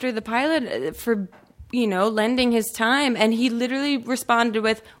him after the pilot for, lending his time, and he literally responded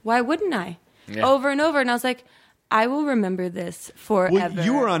with, "Why wouldn't I?" Yeah. Over and over, and I was like, "I will remember this forever." well,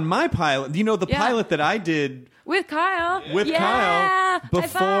 you were on my pilot. You know the Yeah. pilot that I did with Kyle. with Yeah. Kyle High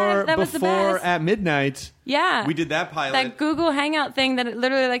five. That was the before best. at midnight. Yeah, We did that pilot. That Google Hangout thing that it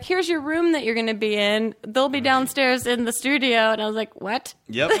literally like, here's your room that you're going to be in. They'll be downstairs in the studio, and I was like, what?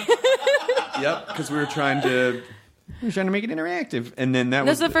 Yep. Yep, because we were trying to make it interactive. And then that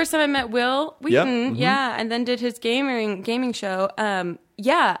This was the first time I met Will Wheaton, Yep. yeah, and then did his gaming show.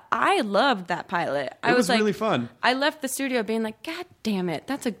 Yeah, I loved that pilot. I It was like, really fun. I left the studio being like, God damn it,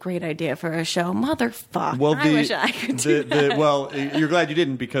 that's a great idea for a show, motherfucker. Well, I wish I could do that. well, you're glad you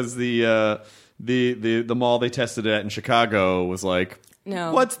didn't because the mall they tested it at in Chicago was like,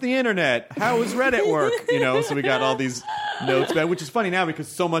 No. what's the internet? How does Reddit work? So we got all these notes back, which is funny now because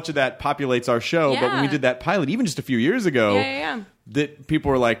so much of that populates our show. But when we Yeah. did that pilot, even just a few years ago, Yeah. that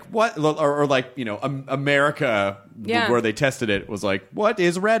people were like, what? Or like, America, Yeah. where they tested it, was like, what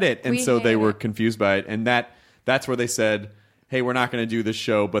is Reddit? And We so they hate were it. confused by it. And that's where they said, hey, we're not going to do this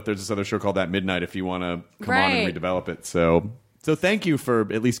show, but there's this other show called That Midnight if you want to come on and Right. redevelop it. So thank you for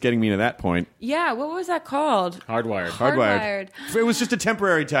at least getting me to that point. Yeah, what was that called? Hardwired. Hardwired. It was just a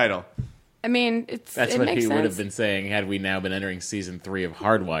temporary title. I mean, That's it what makes he sense. would have been saying had we now been entering season 3 of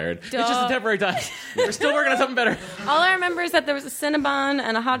Hardwired. It's just Duh. a temporary time. We're still working on something better. All I remember is that there was a Cinnabon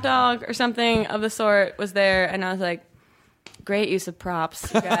and a hot dog or something of the sort was there, and I was like, great use of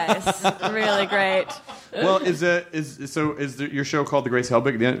props, you guys. Really great. Well, is your show called the Grace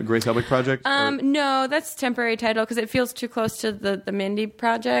Helbig Project? No, that's temporary title because it feels too close to the Mindy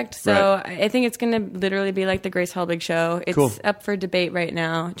project. So Right. I think it's going to literally be like the Grace Helbig show. It's Cool. up for debate right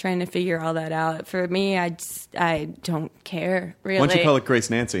now, trying to figure all that out. For me, I don't care really. Why don't you call it Grace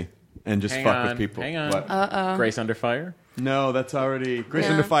Nancy and just Hang fuck on. with people? Hang on. What? Grace Under Fire? No, that's already Grace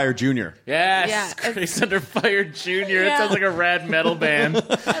Yeah. Under Fire Jr. Yes! Yeah, Grace Under Fire Jr. It Yeah. sounds like a rad metal band.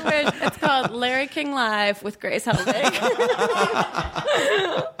 I wish. It's called Larry King Live with Grace Helbig.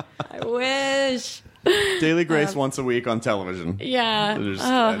 I wish. Daily Grace once a week on television. Yeah. There's Oh,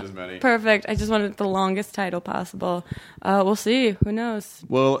 that as many. perfect. I just wanted the longest title possible. We'll see. Who knows?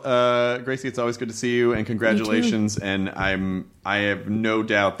 Well, Gracie, it's always good to see you, and congratulations. And I have no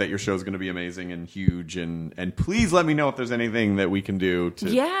doubt that your show is going to be amazing and huge. And please let me know if there's anything that we can do to.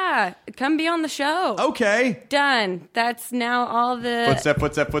 Yeah. Come be on the show. Okay. Done. That's now all the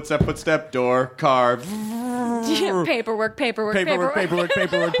Footstep, door, car. paperwork. Paperwork.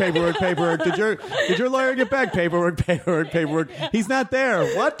 Did your lawyer get back? Paperwork. He's not there.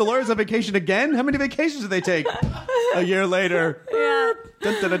 What? The lawyer's on vacation again? How many vacations did they take? A year later. Yeah.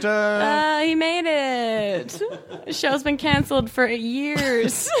 Dun, dun, dun, dun. He made it. The show's been canceled for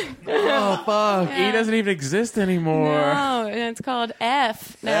years. Oh, fuck. He doesn't even exist anymore. No, and it's called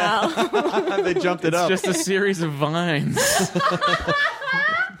F now. They jumped it It's up. just a series of vines.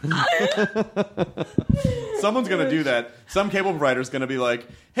 Someone's going to do that. Some cable provider's going to be like,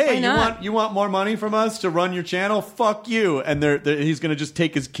 hey, you want more money from us to run your channel? Fuck you. And he's going to just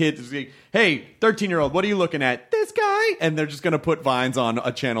take his kid. Hey, 13-year-old, what are you looking at? This guy. And they're just going to put Vines on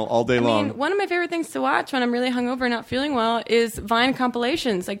a channel all day long. One of my favorite things to watch when I'm really hungover and not feeling well is Vine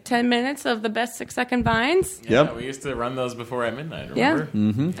compilations, like 10 minutes of the best 6-second Vines. Yeah, yep. We used to run those before at midnight, remember? Yeah,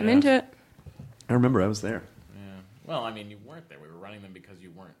 I'm into it. I remember I was there. Yeah. Well, I mean, you weren't there. We were running them because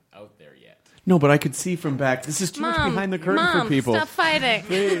you weren't out there yet. No, but I could see from back. This is too much behind the curtain for people. Stop fighting.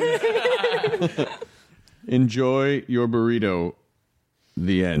 Enjoy your burrito.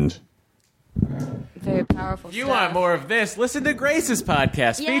 The end. Very powerful If you want more of this, listen to Grace's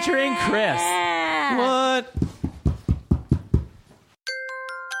podcast featuring Chris. What?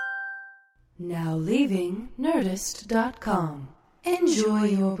 Now leaving Nerdist.com. Enjoy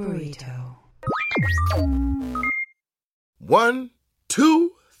your burrito. 1,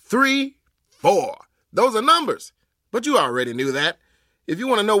 2, 3, 4. Those are numbers. But you already knew that. If you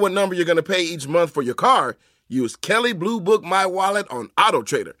want to know what number you're going to pay each month for your car, use Kelley Blue Book My Wallet on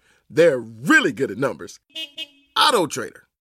AutoTrader. They're really good at numbers. AutoTrader.